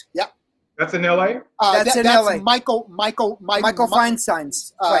Vitello's. Yeah. That's in LA? That's in LA. Michael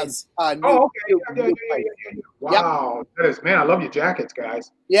Feinstein's place. Okay. Yeah. Wow. That is, man, I love your jackets,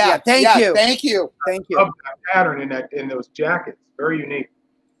 guys. Yeah. Thank you. Thank you. I love that pattern in those jackets. Very unique.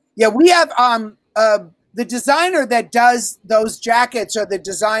 Yeah, we have the designer that does those jackets, or the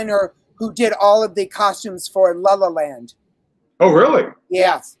designer who did all of the costumes for La La Land. Oh, really?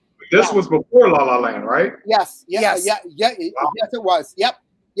 Yes. This was before La La Land, right? Yes. Yes, it was. Yep.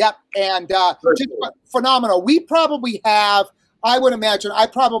 And just phenomenal. We probably have, I would imagine, I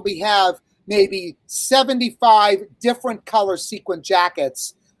probably have maybe 75 different color sequin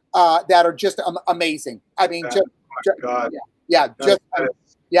jackets that are just amazing. I mean,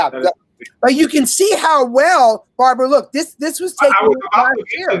 but you can see how well, Barbara, look, this was taken last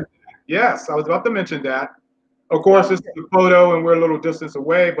year. Yes, I was about to mention that. Of course, this is a photo, and we're a little distance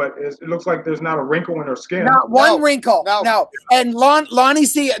away, but it looks like there's not a wrinkle in her skin. Not one wrinkle. No. And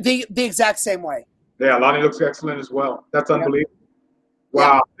Lonnie's the exact same way. Yeah, Lonnie looks excellent as well. That's unbelievable.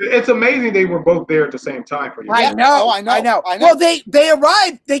 Wow. Yeah. It's amazing they were both there at the same time for you. I know. Well, they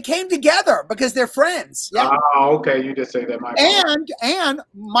arrived. They came together because they're friends. Yeah. Oh, okay. You just say that, Michael. And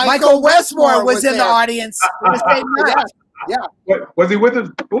Michael Westmore was in the audience the same night. Yeah. Was he with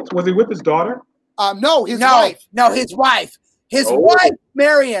his daughter? No, his wife. No, his wife. His wife,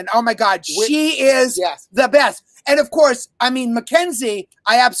 Marion. Oh my God, she is the best. And of course, I mean, Mackenzie.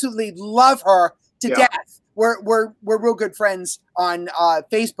 I absolutely love her to death. We're real good friends on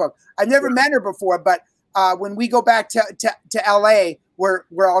Facebook. I've never met her before, but when we go back to LA, we're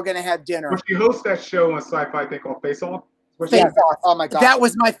all gonna have dinner. Well, she hosts that show on Sci-Fi thing called Face Off. Face Off. Oh my God. That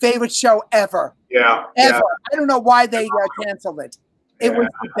was my favorite show ever. Yeah. Ever. Yeah. I don't know why they canceled it. It was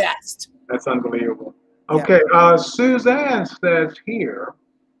the best. That's unbelievable. Yeah. Okay, Suzanne says here,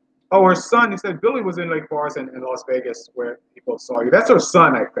 oh, her son, he said Billy was in Lake Forest in Las Vegas where people saw you. That's her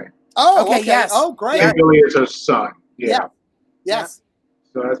son, I think. Oh, Okay, okay. yes. Oh, great. And Billy is her son. Yeah. Yes.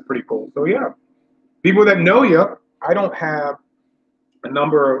 So that's pretty cool. So yeah, people that know you, I don't have a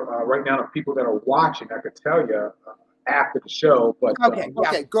number right now of people that are watching. I could tell you after the show, but Okay.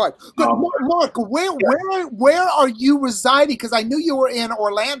 Okay, good. Good. Mark, where are you residing? Because I knew you were in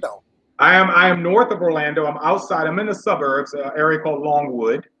Orlando. I am north of Orlando. I'm outside. I'm in the suburbs, area called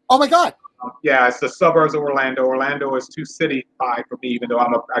Longwood. Oh my God. Yeah, it's the suburbs of Orlando. Orlando is too city-fied for me, even though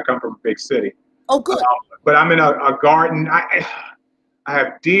I come from a big city. Oh, good. But I'm in a garden. I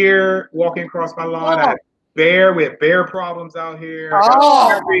have deer walking across my lawn. I have bear. We have bear problems out here.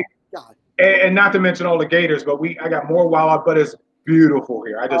 Oh, God. And not to mention all the gators, but I got more wildlife, but it's beautiful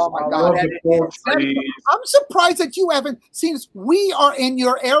here. I just love the full trees. I'm surprised that you haven't seen us. We are in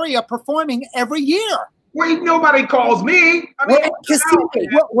your area performing every year. Wait, nobody calls me. I mean, We're in Kissimmee.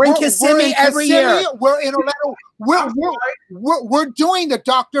 We're in Kissimmee every year. We're in Orlando. We're doing the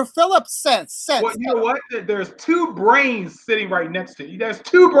Dr. Phillips sense. Well, you know what? There's two brains sitting right next to you. There's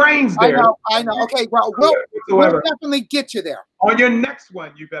two brains there. I know. Okay, well, we'll definitely get you there. On your next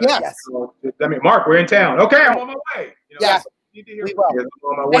one, you better. Yes. I mean, Mark, we're in town. Okay, I'm on my way. You know, Yes. Need to hear We from will. you.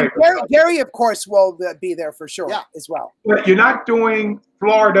 I'm on my way. And Gary, of course, will be there for sure as well. But you're not doing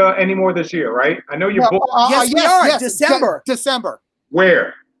Florida anymore this year, right? I know you're booked. Yes, we are. December. December.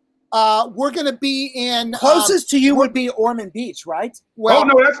 Where? We're going to be in Closest to you would be Ormond Beach, right? Well, oh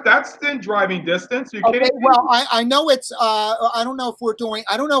no, that's in driving distance. You okay. kidding me? Well, I know it's. I don't know if we're doing.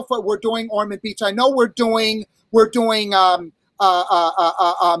 I don't know if we're doing Ormond Beach. I know we're doing.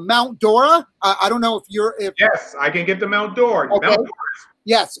 Mount Dora. I don't know if you're. Yes, I can get to Mount Dora. Okay. Mount Dora.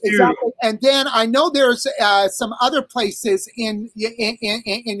 Yes, exactly. And then I know there's some other places in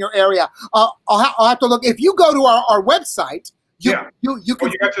your area. I'll have to look. If you go to our website, you can. You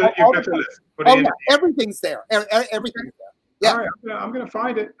got your list. Everything's there. Everything's there. Yeah. All right, I'm gonna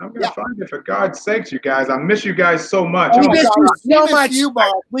find it. I'm gonna find it. For God's sakes, you guys! I miss you guys so much. We miss you so much,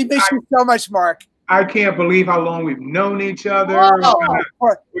 Mark. We miss you so much, Mark. I can't believe how long we've known each other.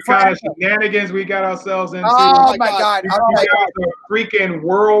 What kind of shenanigans we got ourselves into. Oh my God! You guys are freaking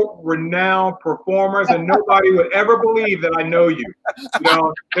world-renowned performers, and nobody would ever believe that I know you. You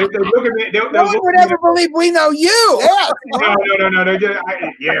know, they look at me. No one would ever believe we know you. Yeah. No.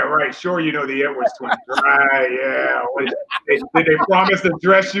 Yeah, right. Sure, you know the Edwards twins, right? Yeah. Did they promise to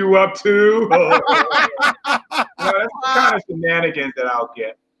dress you up too? That's the kind of shenanigans that I'll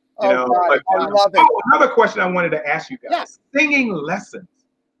get. You know, God, I love it. Another question I wanted to ask you guys. Yes. Singing lessons.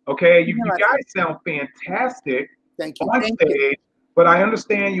 Okay, you guys sound fantastic Thank you. on stage, but I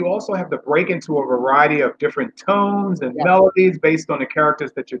understand you also have to break into a variety of different tones and melodies based on the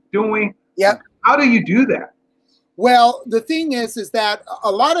characters that you're doing. Yep. How do you do that? Well, the thing is that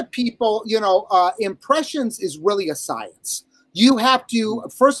a lot of people, impressions is really a science. You have to,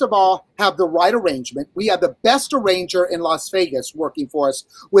 first of all, have the right arrangement. We have the best arranger in Las Vegas working for us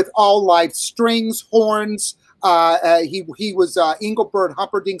with all live strings, horns. He was Engelbert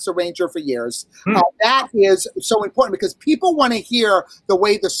Humperdinck's arranger for years. That is so important because people want to hear the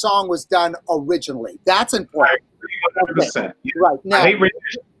way the song was done originally. That's important. 100%. Right. Now, I hate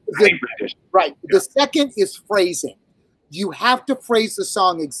rendition. Right. The second is phrasing. You have to phrase the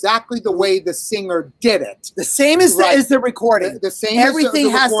song exactly the way the singer did it. The same as the recording. The same. Everything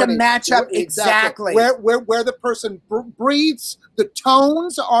as the has to match up exactly. Where the person breathes, the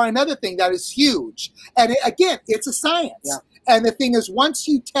tones are another thing that is huge. And again, it's a science. Yeah. And the thing is, once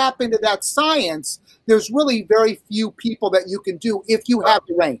you tap into that science, there's really very few people that you can do if you have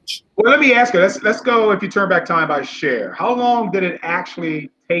the range. Well, let me ask you. Let's go. If you turn back time by Cher, how long did it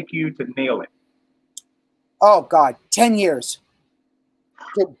actually take you to nail it? Oh God, 10 years.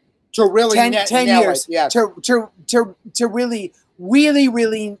 To really 10 nail years. It, yeah. To really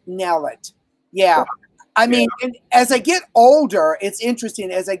nail it. Yeah. I mean, and as I get older, it's interesting.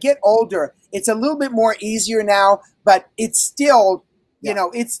 As I get older, it's a little bit more easier now, but it's still,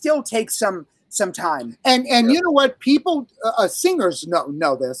 it still takes some time. And you know what? People, singers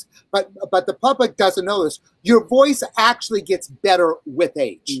know this, but the public doesn't know this. Your voice actually gets better with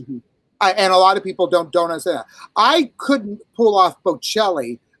age. Mm-hmm. And a lot of people don't understand that. I couldn't pull off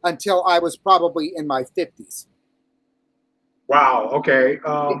Bocelli until I was probably in my 50s. Wow. Okay.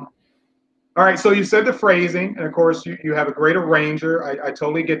 All right. So you said the phrasing, and of course you have a great arranger. I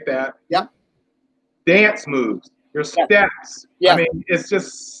totally get that. Yep. Dance moves. your steps. Yeah. I mean, it's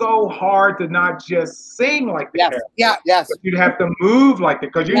just so hard to not just sing like the character. Yeah, yes. But you'd have to move like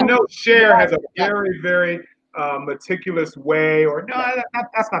that because you know Cher has a very, very meticulous way, or no,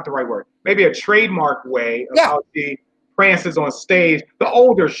 that's not the right word. Maybe a trademark way of how she prances on stage. The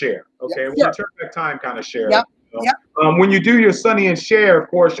older Cher, okay, when you turn back time kind of Cher. Yep. You know? When you do your Sonny and Cher, of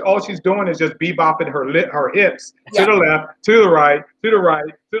course, all she's doing is just bebopping her hips to the left, to the right, to the right,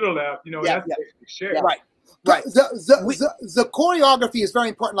 to the left. You know, that's basically Cher. Right. Right. The choreography is very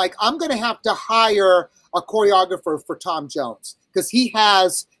important. Like, I'm going to have to hire a choreographer for Tom Jones because he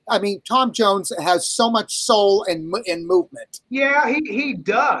has. I mean, Tom Jones has so much soul and movement. Yeah, he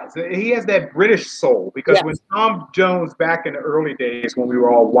does. He has that British soul because when Tom Jones, back in the early days when we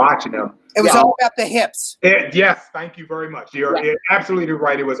were all watching him, it was all about the hips. Yes, thank you very much. You're absolutely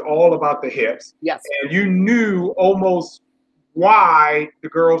right. It was all about the hips. Yes. And you knew almost why the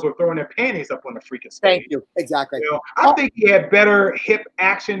girls were throwing their panties up on the freaking stage. Thank you. Exactly. You know, I think he had better hip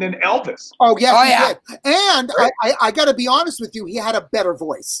action than Elvis. Oh, yes, he did. And I got to be honest with you, he had a better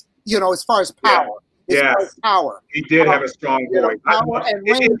voice, you know, as far as power. Yes. Power. He did have a strong voice.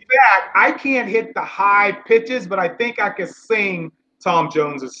 In fact, I can't hit the high pitches, but I think I can sing Tom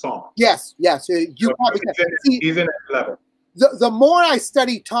Jones's song. Yes, yes. You probably can. He's in that level. The more I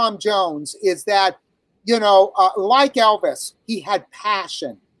study Tom Jones is that, you know, like Elvis, he had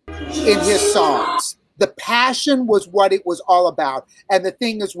passion in his songs. The passion was what it was all about. And the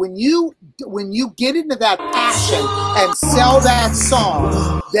thing is, when you get into that passion and sell that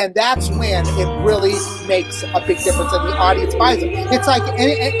song, then that's when it really makes a big difference and the audience buys it. It's like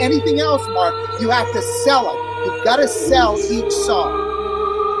anything else, Mark. You have to sell it. You've got to sell each song.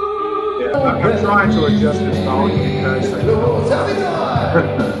 Yeah, I'm trying to adjust this volume because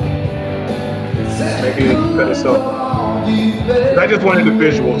maybe it's better so. I just wanted the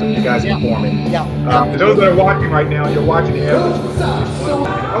visuals of you guys performing. For those that are watching right now, you're watching the evidence.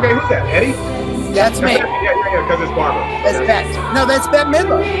 Okay, who's that? Eddie? That's me. Yeah, because it's Barbara. That's Bette. No, that's Bette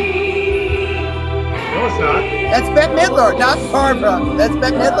Midler. No, it's not. That's Bette Midler, not Barbara. That's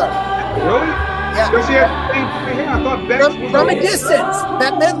Bette Midler. Really? Yeah. Does she have the same hair? I thought Bette From a distance,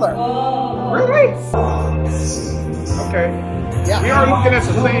 Bette Midler. Really? Okay. Yeah. We are looking at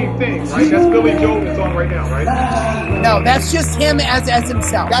the same thing, right? That's Billy Joel that's on right now, right? No, that's just him as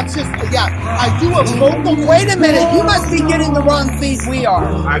himself. That's just, I do a vocal. Wait a minute, you must be getting the wrong feed we are.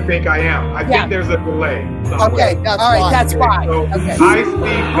 I think I am. I think there's a delay somewhere. Okay, all right, that's why. So okay. I see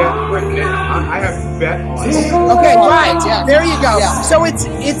Bette right now. I have Bette on. Okay, right. Yeah. There you go. Yeah. So it's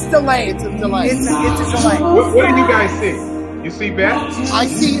delayed. It's a delay. It's a delay. What do you guys see? You see Bette? I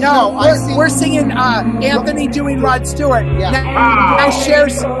see. We're singing Anthony doing Rod Stewart. Yeah. Now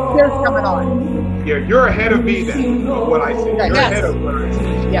Cher's coming on. Yeah, you're ahead of me then of what I see. You're ahead of what I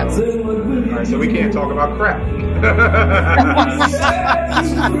see. Yes. All right, so we can't talk about crap.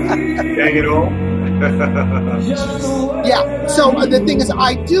 Dang it all. Yeah. So the thing is,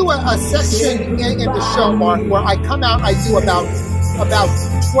 I do a section in the show, Mark, where I come out. I do about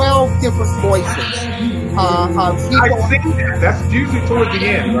 12 different voices. I think that's usually towards the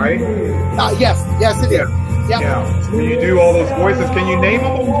end, right? Yes, it is. Yeah. When you do all those voices, can you name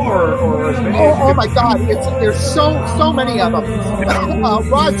them all, or as many? Oh my God! There's so many of them.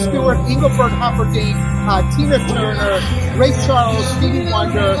 Rod Stewart, Engelbert Humperdinck, Tina Turner, Ray Charles, Stevie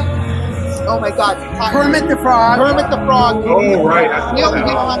Wonder. Oh my God! Kermit the Frog. Oh right. Neil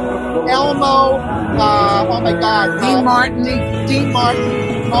Young, Elmo. Oh my God! Dean Martin.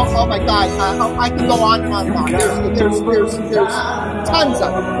 Oh my God! I can go on and on and on. There's tons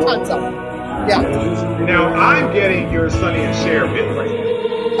of them. Yeah. Now I'm getting your Sonny and Cher bit right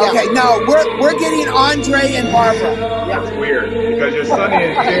now. Okay, no, we're getting Andre and Barbara. Yeah. That's weird because your Sonny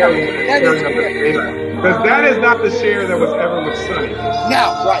and Cher because that is not the Cher that was ever with Sonny.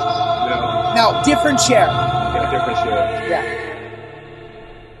 No, right. No, different Cher. Yeah, different Cher. Yeah.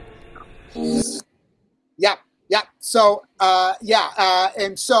 Yeah. So,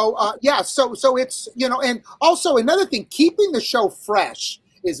 and so it's, you know, and also another thing, keeping the show fresh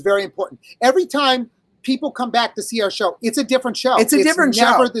is very important. Every time people come back to see our show, it's a different show. It's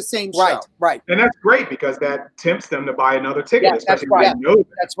never the same show. Right. And that's great because that tempts them to buy another ticket, especially when they know that.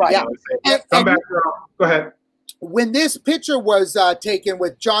 That's right. Yeah. Come back, girl. Go ahead. When this picture was taken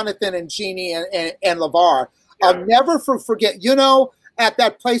with Jonathan and Jeannie and LeVar, I'll never forget, you know, at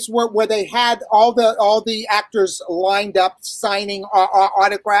that place where they had all the actors lined up signing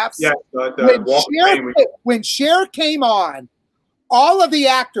autographs. Yeah, when Cher came on, all of the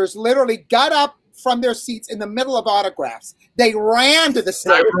actors literally got up from their seats in the middle of autographs. They ran to the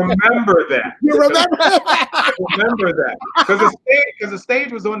stage. I remember that. You remember that? I remember that. Because the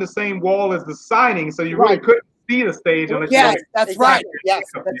stage was on the same wall as the signing, so you really couldn't see the stage unless Yes, you that's right. Yes,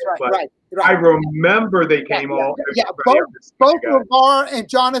 that's right. Right. I remember they came all. Yeah, both LeVar and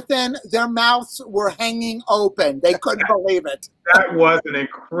Jonathan, their mouths were hanging open. They couldn't believe it. That was an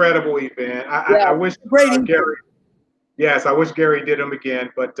incredible event. I wish Gary. Yes, I wish Gary did them again,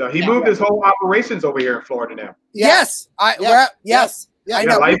 but he moved his whole operations over here in Florida now. Yes, yes. I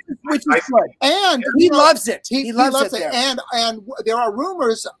know, which is good. And he loves it. He loves it. And there are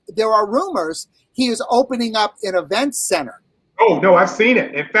rumors he is opening up an event center. Oh no, I've seen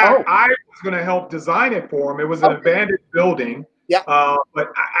it. In fact, I was going to help design it for him. It was an abandoned building. Yeah.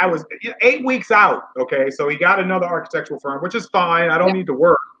 But I was 8 weeks out. Okay, so he got another architectural firm, which is fine. I don't need to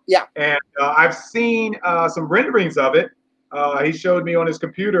work. Yeah. And I've seen some renderings of it. He showed me on his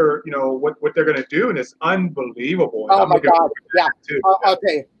computer, what they're going to do, and it's unbelievable. And oh my God! Yeah.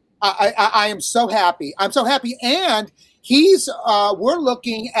 Okay. I am so happy. I'm so happy, and we're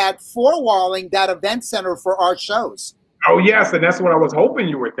looking at four-walling that event center for our shows. Oh yes, and that's what I was hoping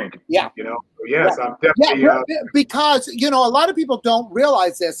you were thinking. Yeah. So yes, I'm definitely. Because a lot of people don't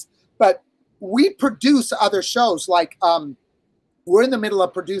realize this, but we produce other shows. Like we're in the middle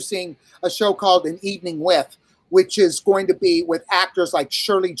of producing a show called An Evening With, which is going to be with actors like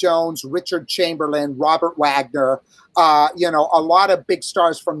Shirley Jones, Richard Chamberlain, Robert Wagner, a lot of big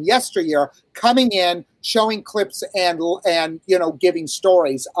stars from yesteryear coming in, showing clips and giving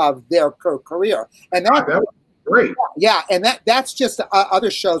stories of their career. And that was great. Yeah, and that's just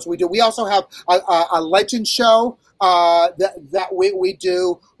other shows we do. We also have a legend show that we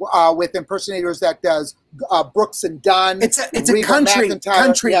do with impersonators that does Brooks and Dunn. It's a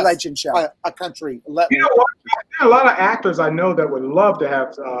country legend show. A country. You know what? There are a lot of actors I know that would love to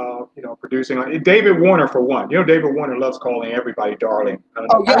have producing. David Warner for one. David Warner loves calling everybody darling.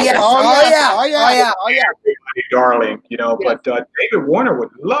 Everybody darling. But David Warner would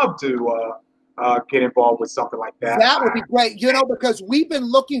love to get involved with something like that. That would be great. Because we've been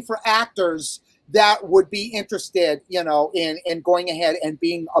looking for actors that would be interested, in going ahead and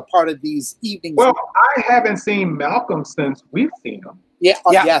being a part of these evenings. Well, I haven't seen Malcolm since we've seen him. Yeah.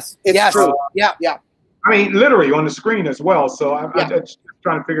 Yes. It's true. Yeah. I mean, literally on the screen as well. So I'm just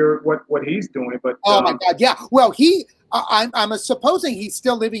trying to figure what he's doing. But oh my God, yeah. Well, I'm supposing he's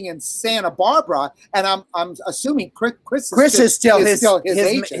still living in Santa Barbara, and I'm assuming Chris is still his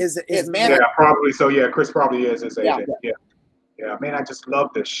agent, his manager. Yeah, probably so. Yeah, Chris probably is his agent. Yeah, man, I just love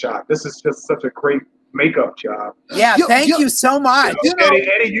this shot. This is just such a great makeup job. Yeah, thank you so much.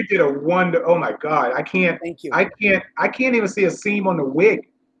 Eddie, you did a wonder. Oh my God, I can't. Thank you. I can't even see a seam on the wig.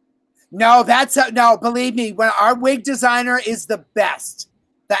 No, no. Believe me, when our wig designer is the best,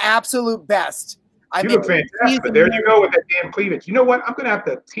 the absolute best. You look fantastic. But there you go with that damn cleavage. You know what? I'm gonna have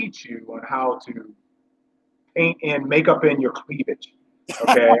to teach you on how to paint and make up in your cleavage.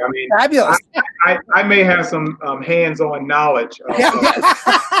 Okay, I mean, fabulous. I may have some hands-on knowledge of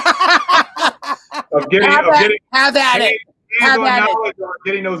getting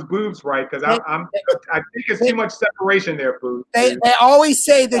getting those boobs right, because I think it's too much separation there, boo. They always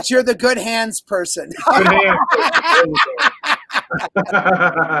say that you're the good hands person. Good hands.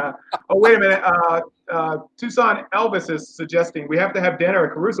 Oh wait a minute. Tucson Elvis is suggesting we have to have dinner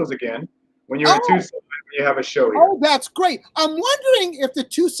at Caruso's again when you're in Tucson. You have a show here. Oh, that's great. I'm wondering if the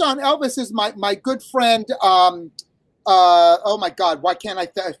Tucson Elvis is my good friend. Oh my God, why can't I?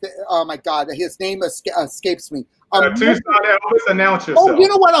 Oh my God, his name escapes me. Tucson Elvis, announce yourself. Oh, you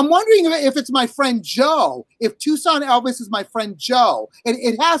know what? I'm wondering if it's my friend Joe. If Tucson Elvis is my friend Joe,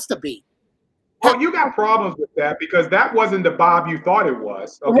 it has to be. Well, you got problems with that because that wasn't the Bob you thought it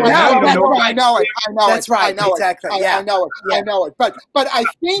was. Okay, I know it. That's right. Exactly. I know it. But I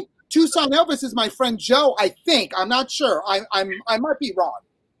think Tucson Elvis is my friend Joe. I think. I'm not sure. I might be wrong.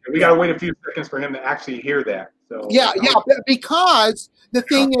 We gotta wait a few seconds for him to actually hear that. So because the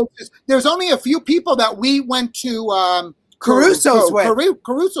thing is, there's only a few people that we went to Caruso's with.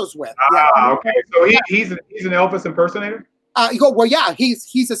 Okay, so he's an Elvis impersonator. Well, yeah,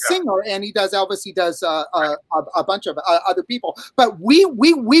 he's a singer and he does Elvis. He does a bunch of other people. But we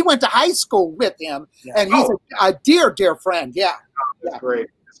went to high school with him, and he's a dear friend. Yeah, that's great.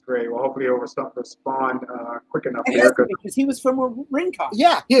 Great. Well, hopefully he'll respond quick enough. Because he was from Rincon.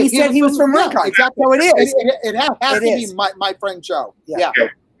 Yeah. He said he was from Rincon. Exactly. So it is. It has to be my friend Joe. Yeah. Okay.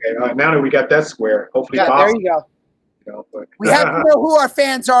 Now that we got that square, hopefully there you go. We have to know who our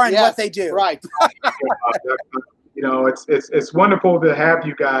fans are and what they do. Right. It's wonderful to have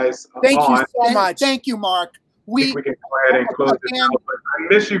you guys Thank on. you so much. Thank you, Mark. We can go ahead and close this out. I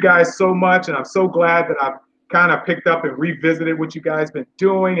miss you guys so much, and I'm so glad that I've kind of picked up and revisited what you guys been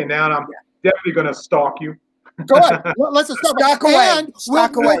doing, and now I'm definitely going to stalk you. Good. Let's stalk away. And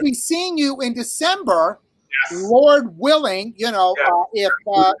we'll be seeing you in December Lord willing, you know, if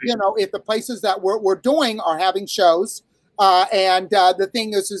absolutely. you know, if the places that we're doing are having shows, and the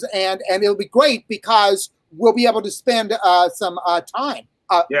thing is, and it'll be great because we'll be able to spend some time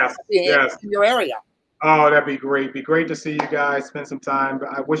Yes, in, yes. in your area. Oh, that'd be great. Be great to see you guys spend some time.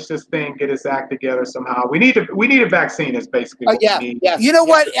 I wish this thing get its act together somehow. We need a vaccine. Is basically what we need. Yes. You know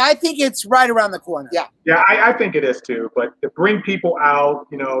what? I think it's right around the corner. Yeah. Yeah, I think it is too. But to bring people out,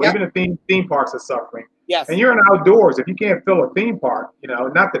 you know, even the theme parks are suffering. Yes. And you're in outdoors. If you can't fill a theme park, you know,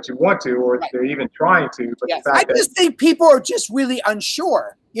 not that you want to or they're even trying to, but the fact I just think people are just really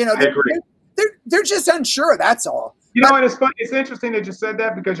unsure. You know, I agree. They're just unsure. That's all. You know, and it's funny. It's interesting that you said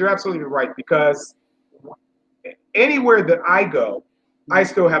that because you're absolutely right. Because anywhere that I go, I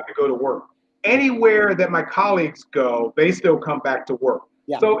still have to go to work. Anywhere that my colleagues go, they still come back to work.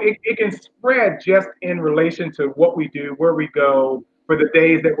 Yeah. So it can spread just in relation to what we do, where we go for the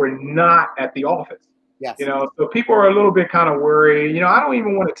days that we're not at the office. Yes. You know, so people are a little bit kind of worried. You know, I don't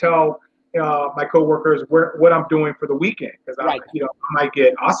even want to tell my coworkers what I'm doing for the weekend because I might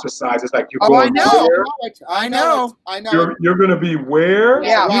get ostracized. It's like you're going. I know. You're going to be where?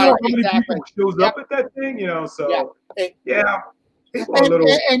 Yeah. You know how many people shows up at that thing? You know, so people are a little.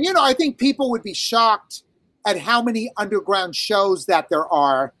 And you know, I think people would be shocked at how many underground shows that there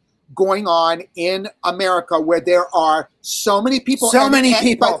are going on in America where there are so many people.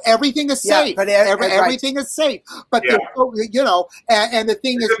 But everything is safe. But everything is safe. But you know, and the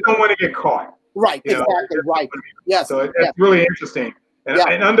thing is, you don't want to get caught. Right. Exactly. Right. Yes. So it's really interesting. And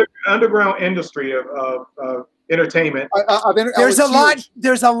an underground industry of entertainment. There's a lot.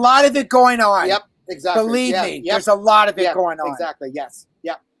 There's a lot of it going on. Yep. Exactly. Believe me, there's a lot of it going on. Exactly. Yes.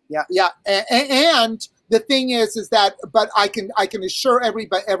 Yeah. And the thing is that, but I can assure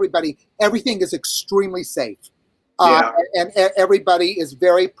everybody, everything is extremely safe. And everybody is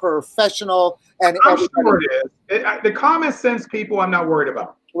very professional. And I'm sure it is. The common sense people, I'm not worried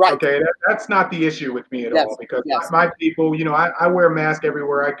about. Right. Okay. That's not the issue with me at all because my people, you know, I wear a mask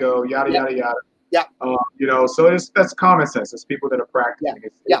everywhere I go. Yada yada yada. Yeah. You know, so that's common sense. It's people that are practicing.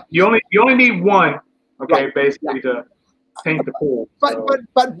 Yeah. You only need one. Okay. Basically to paint the pool.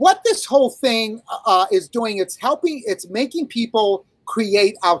 But what this whole thing is doing, it's making people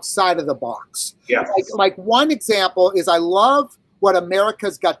create outside of the box. Yes. Like one example is I love what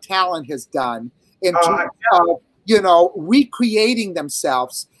America's Got Talent has done in terms of, you know, recreating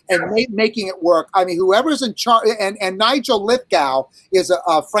themselves and making it work. I mean, whoever's in charge, and Nigel Lithgow is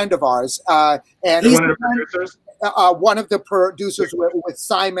a friend of ours, and he's one of the producers. One of the producers with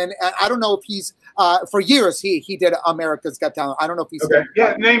Simon. I don't know if he's for years he did America's Got Talent. I don't know if he's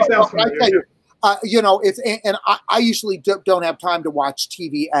name sounds familiar. You know, I usually don't have time to watch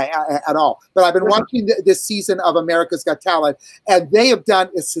TV at all. But I've been watching this season of America's Got Talent, and they have done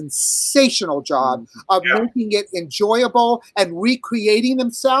a sensational job of making it enjoyable and recreating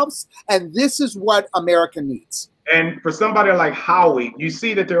themselves. And this is what America needs. And for somebody like Howie, you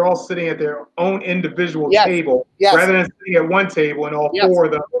see that they're all sitting at their own individual table rather than sitting at one table and all four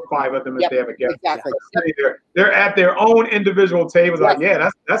of them or five of them if they have a guest. Exactly. They're at their own individual tables. Like,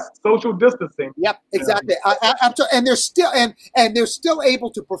 that's social distancing. Yep, exactly. And they're still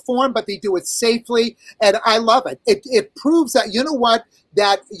able to perform, but they do it safely, and I love it. It proves that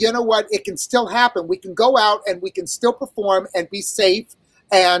it can still happen. We can go out and we can still perform and be safe,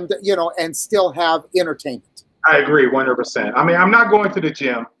 and and still have entertainment. I agree 100%. I mean, I'm not going to the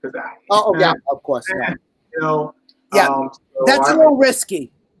gym because of course. So that's a little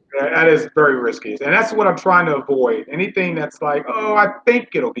risky. That is very risky, and that's what I'm trying to avoid. Anything that's like, oh, I think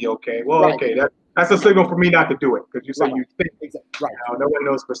it'll be okay. Well, okay, that's a signal for me not to do it because you say you think. Right. No one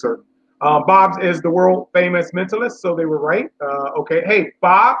knows for certain. Bob is the world famous mentalist, so they were right. Okay, hey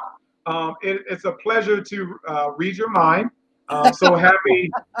Bob, it's a pleasure to read your mind. So happy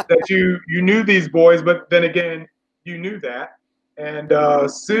that you knew these boys, but then again, you knew that. And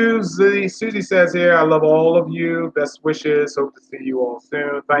Susie says here, I love all of you. Best wishes. Hope to see you all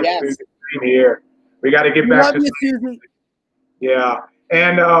soon. Thanks, Susie, for being here. We got to get back to Susie. Yeah.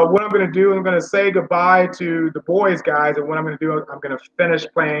 And what I'm going to do, I'm going to say goodbye to the boys, guys. And what I'm going to do, I'm going to finish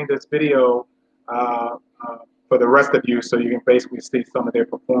playing this video for the rest of you so you can basically see some of their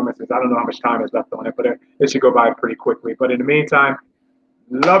performances. I don't know how much time is left on it, but it should go by pretty quickly. But in the meantime,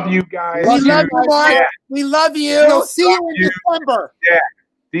 love you guys. We love you, Mark. We love you. We'll see you in December. Yeah.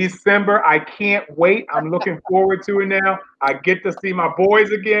 December. I can't wait. I'm looking forward to it now. I get to see my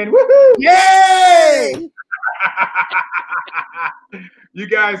boys again. Woohoo! Yay! You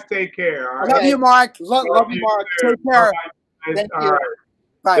guys take care. All right? Love you, Mark. Love you, Mark. Take care. All right. Thank All you. right.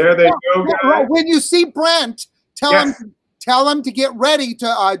 Bye. There they go, guys. When you see Brent, tell him to get ready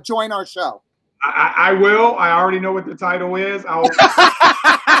to join our show. I will. I already know what the title is. I'm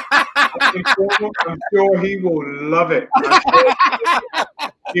sure he will love it.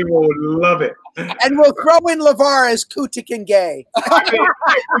 He will love it. And we'll throw in LeVar as Kuta Kingay.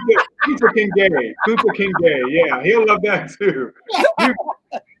 Kuta Kingay. Kuta Kingay. Yeah, he'll love that too.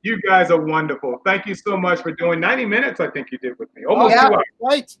 You guys are wonderful. Thank you so much for doing 90 minutes. I think you did with me. Almost 2 hours.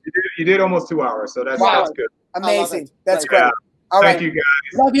 Right. You did almost 2 hours. So that's good. Amazing. That's great. Yeah. All right. Thank you guys.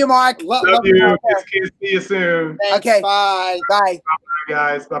 Love you, Mark. Love you. Kiss. See you soon. Thanks. Okay. Bye. Bye. Bye,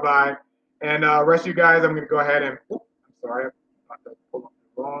 guys. Bye-bye. And rest of you guys, I'm going to go ahead and, I'm sorry, I'm about to pull up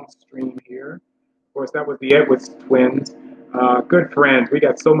the wrong stream here. Of course, that was the Edwards twins. Good friends. We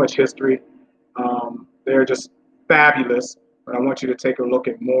got so much history. They're just fabulous. But I want you to take a look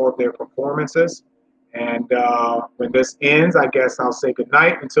at more of their performances. And when this ends, I guess I'll say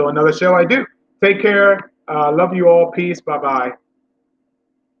goodnight until another show I do. Take care. Love you all. Peace. Bye-bye.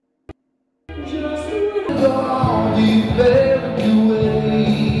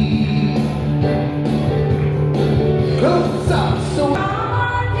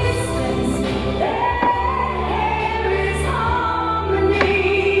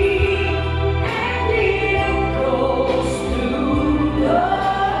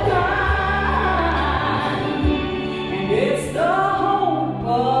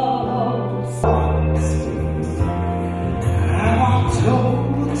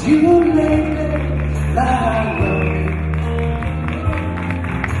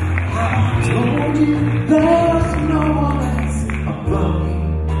 There's no one else above me.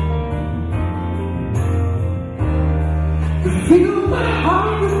 You fill my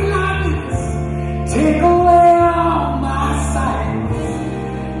heart with gladness, take away all my sights,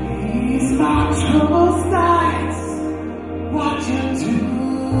 ease my troubled nights, what you do.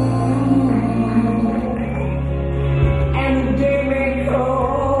 And the day may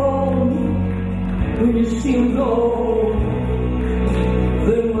come when you seem low,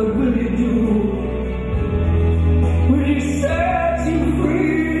 then what will you do? Will you set you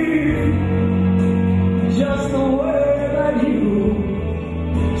free? Just the word that you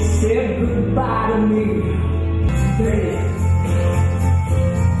said goodbye to me today.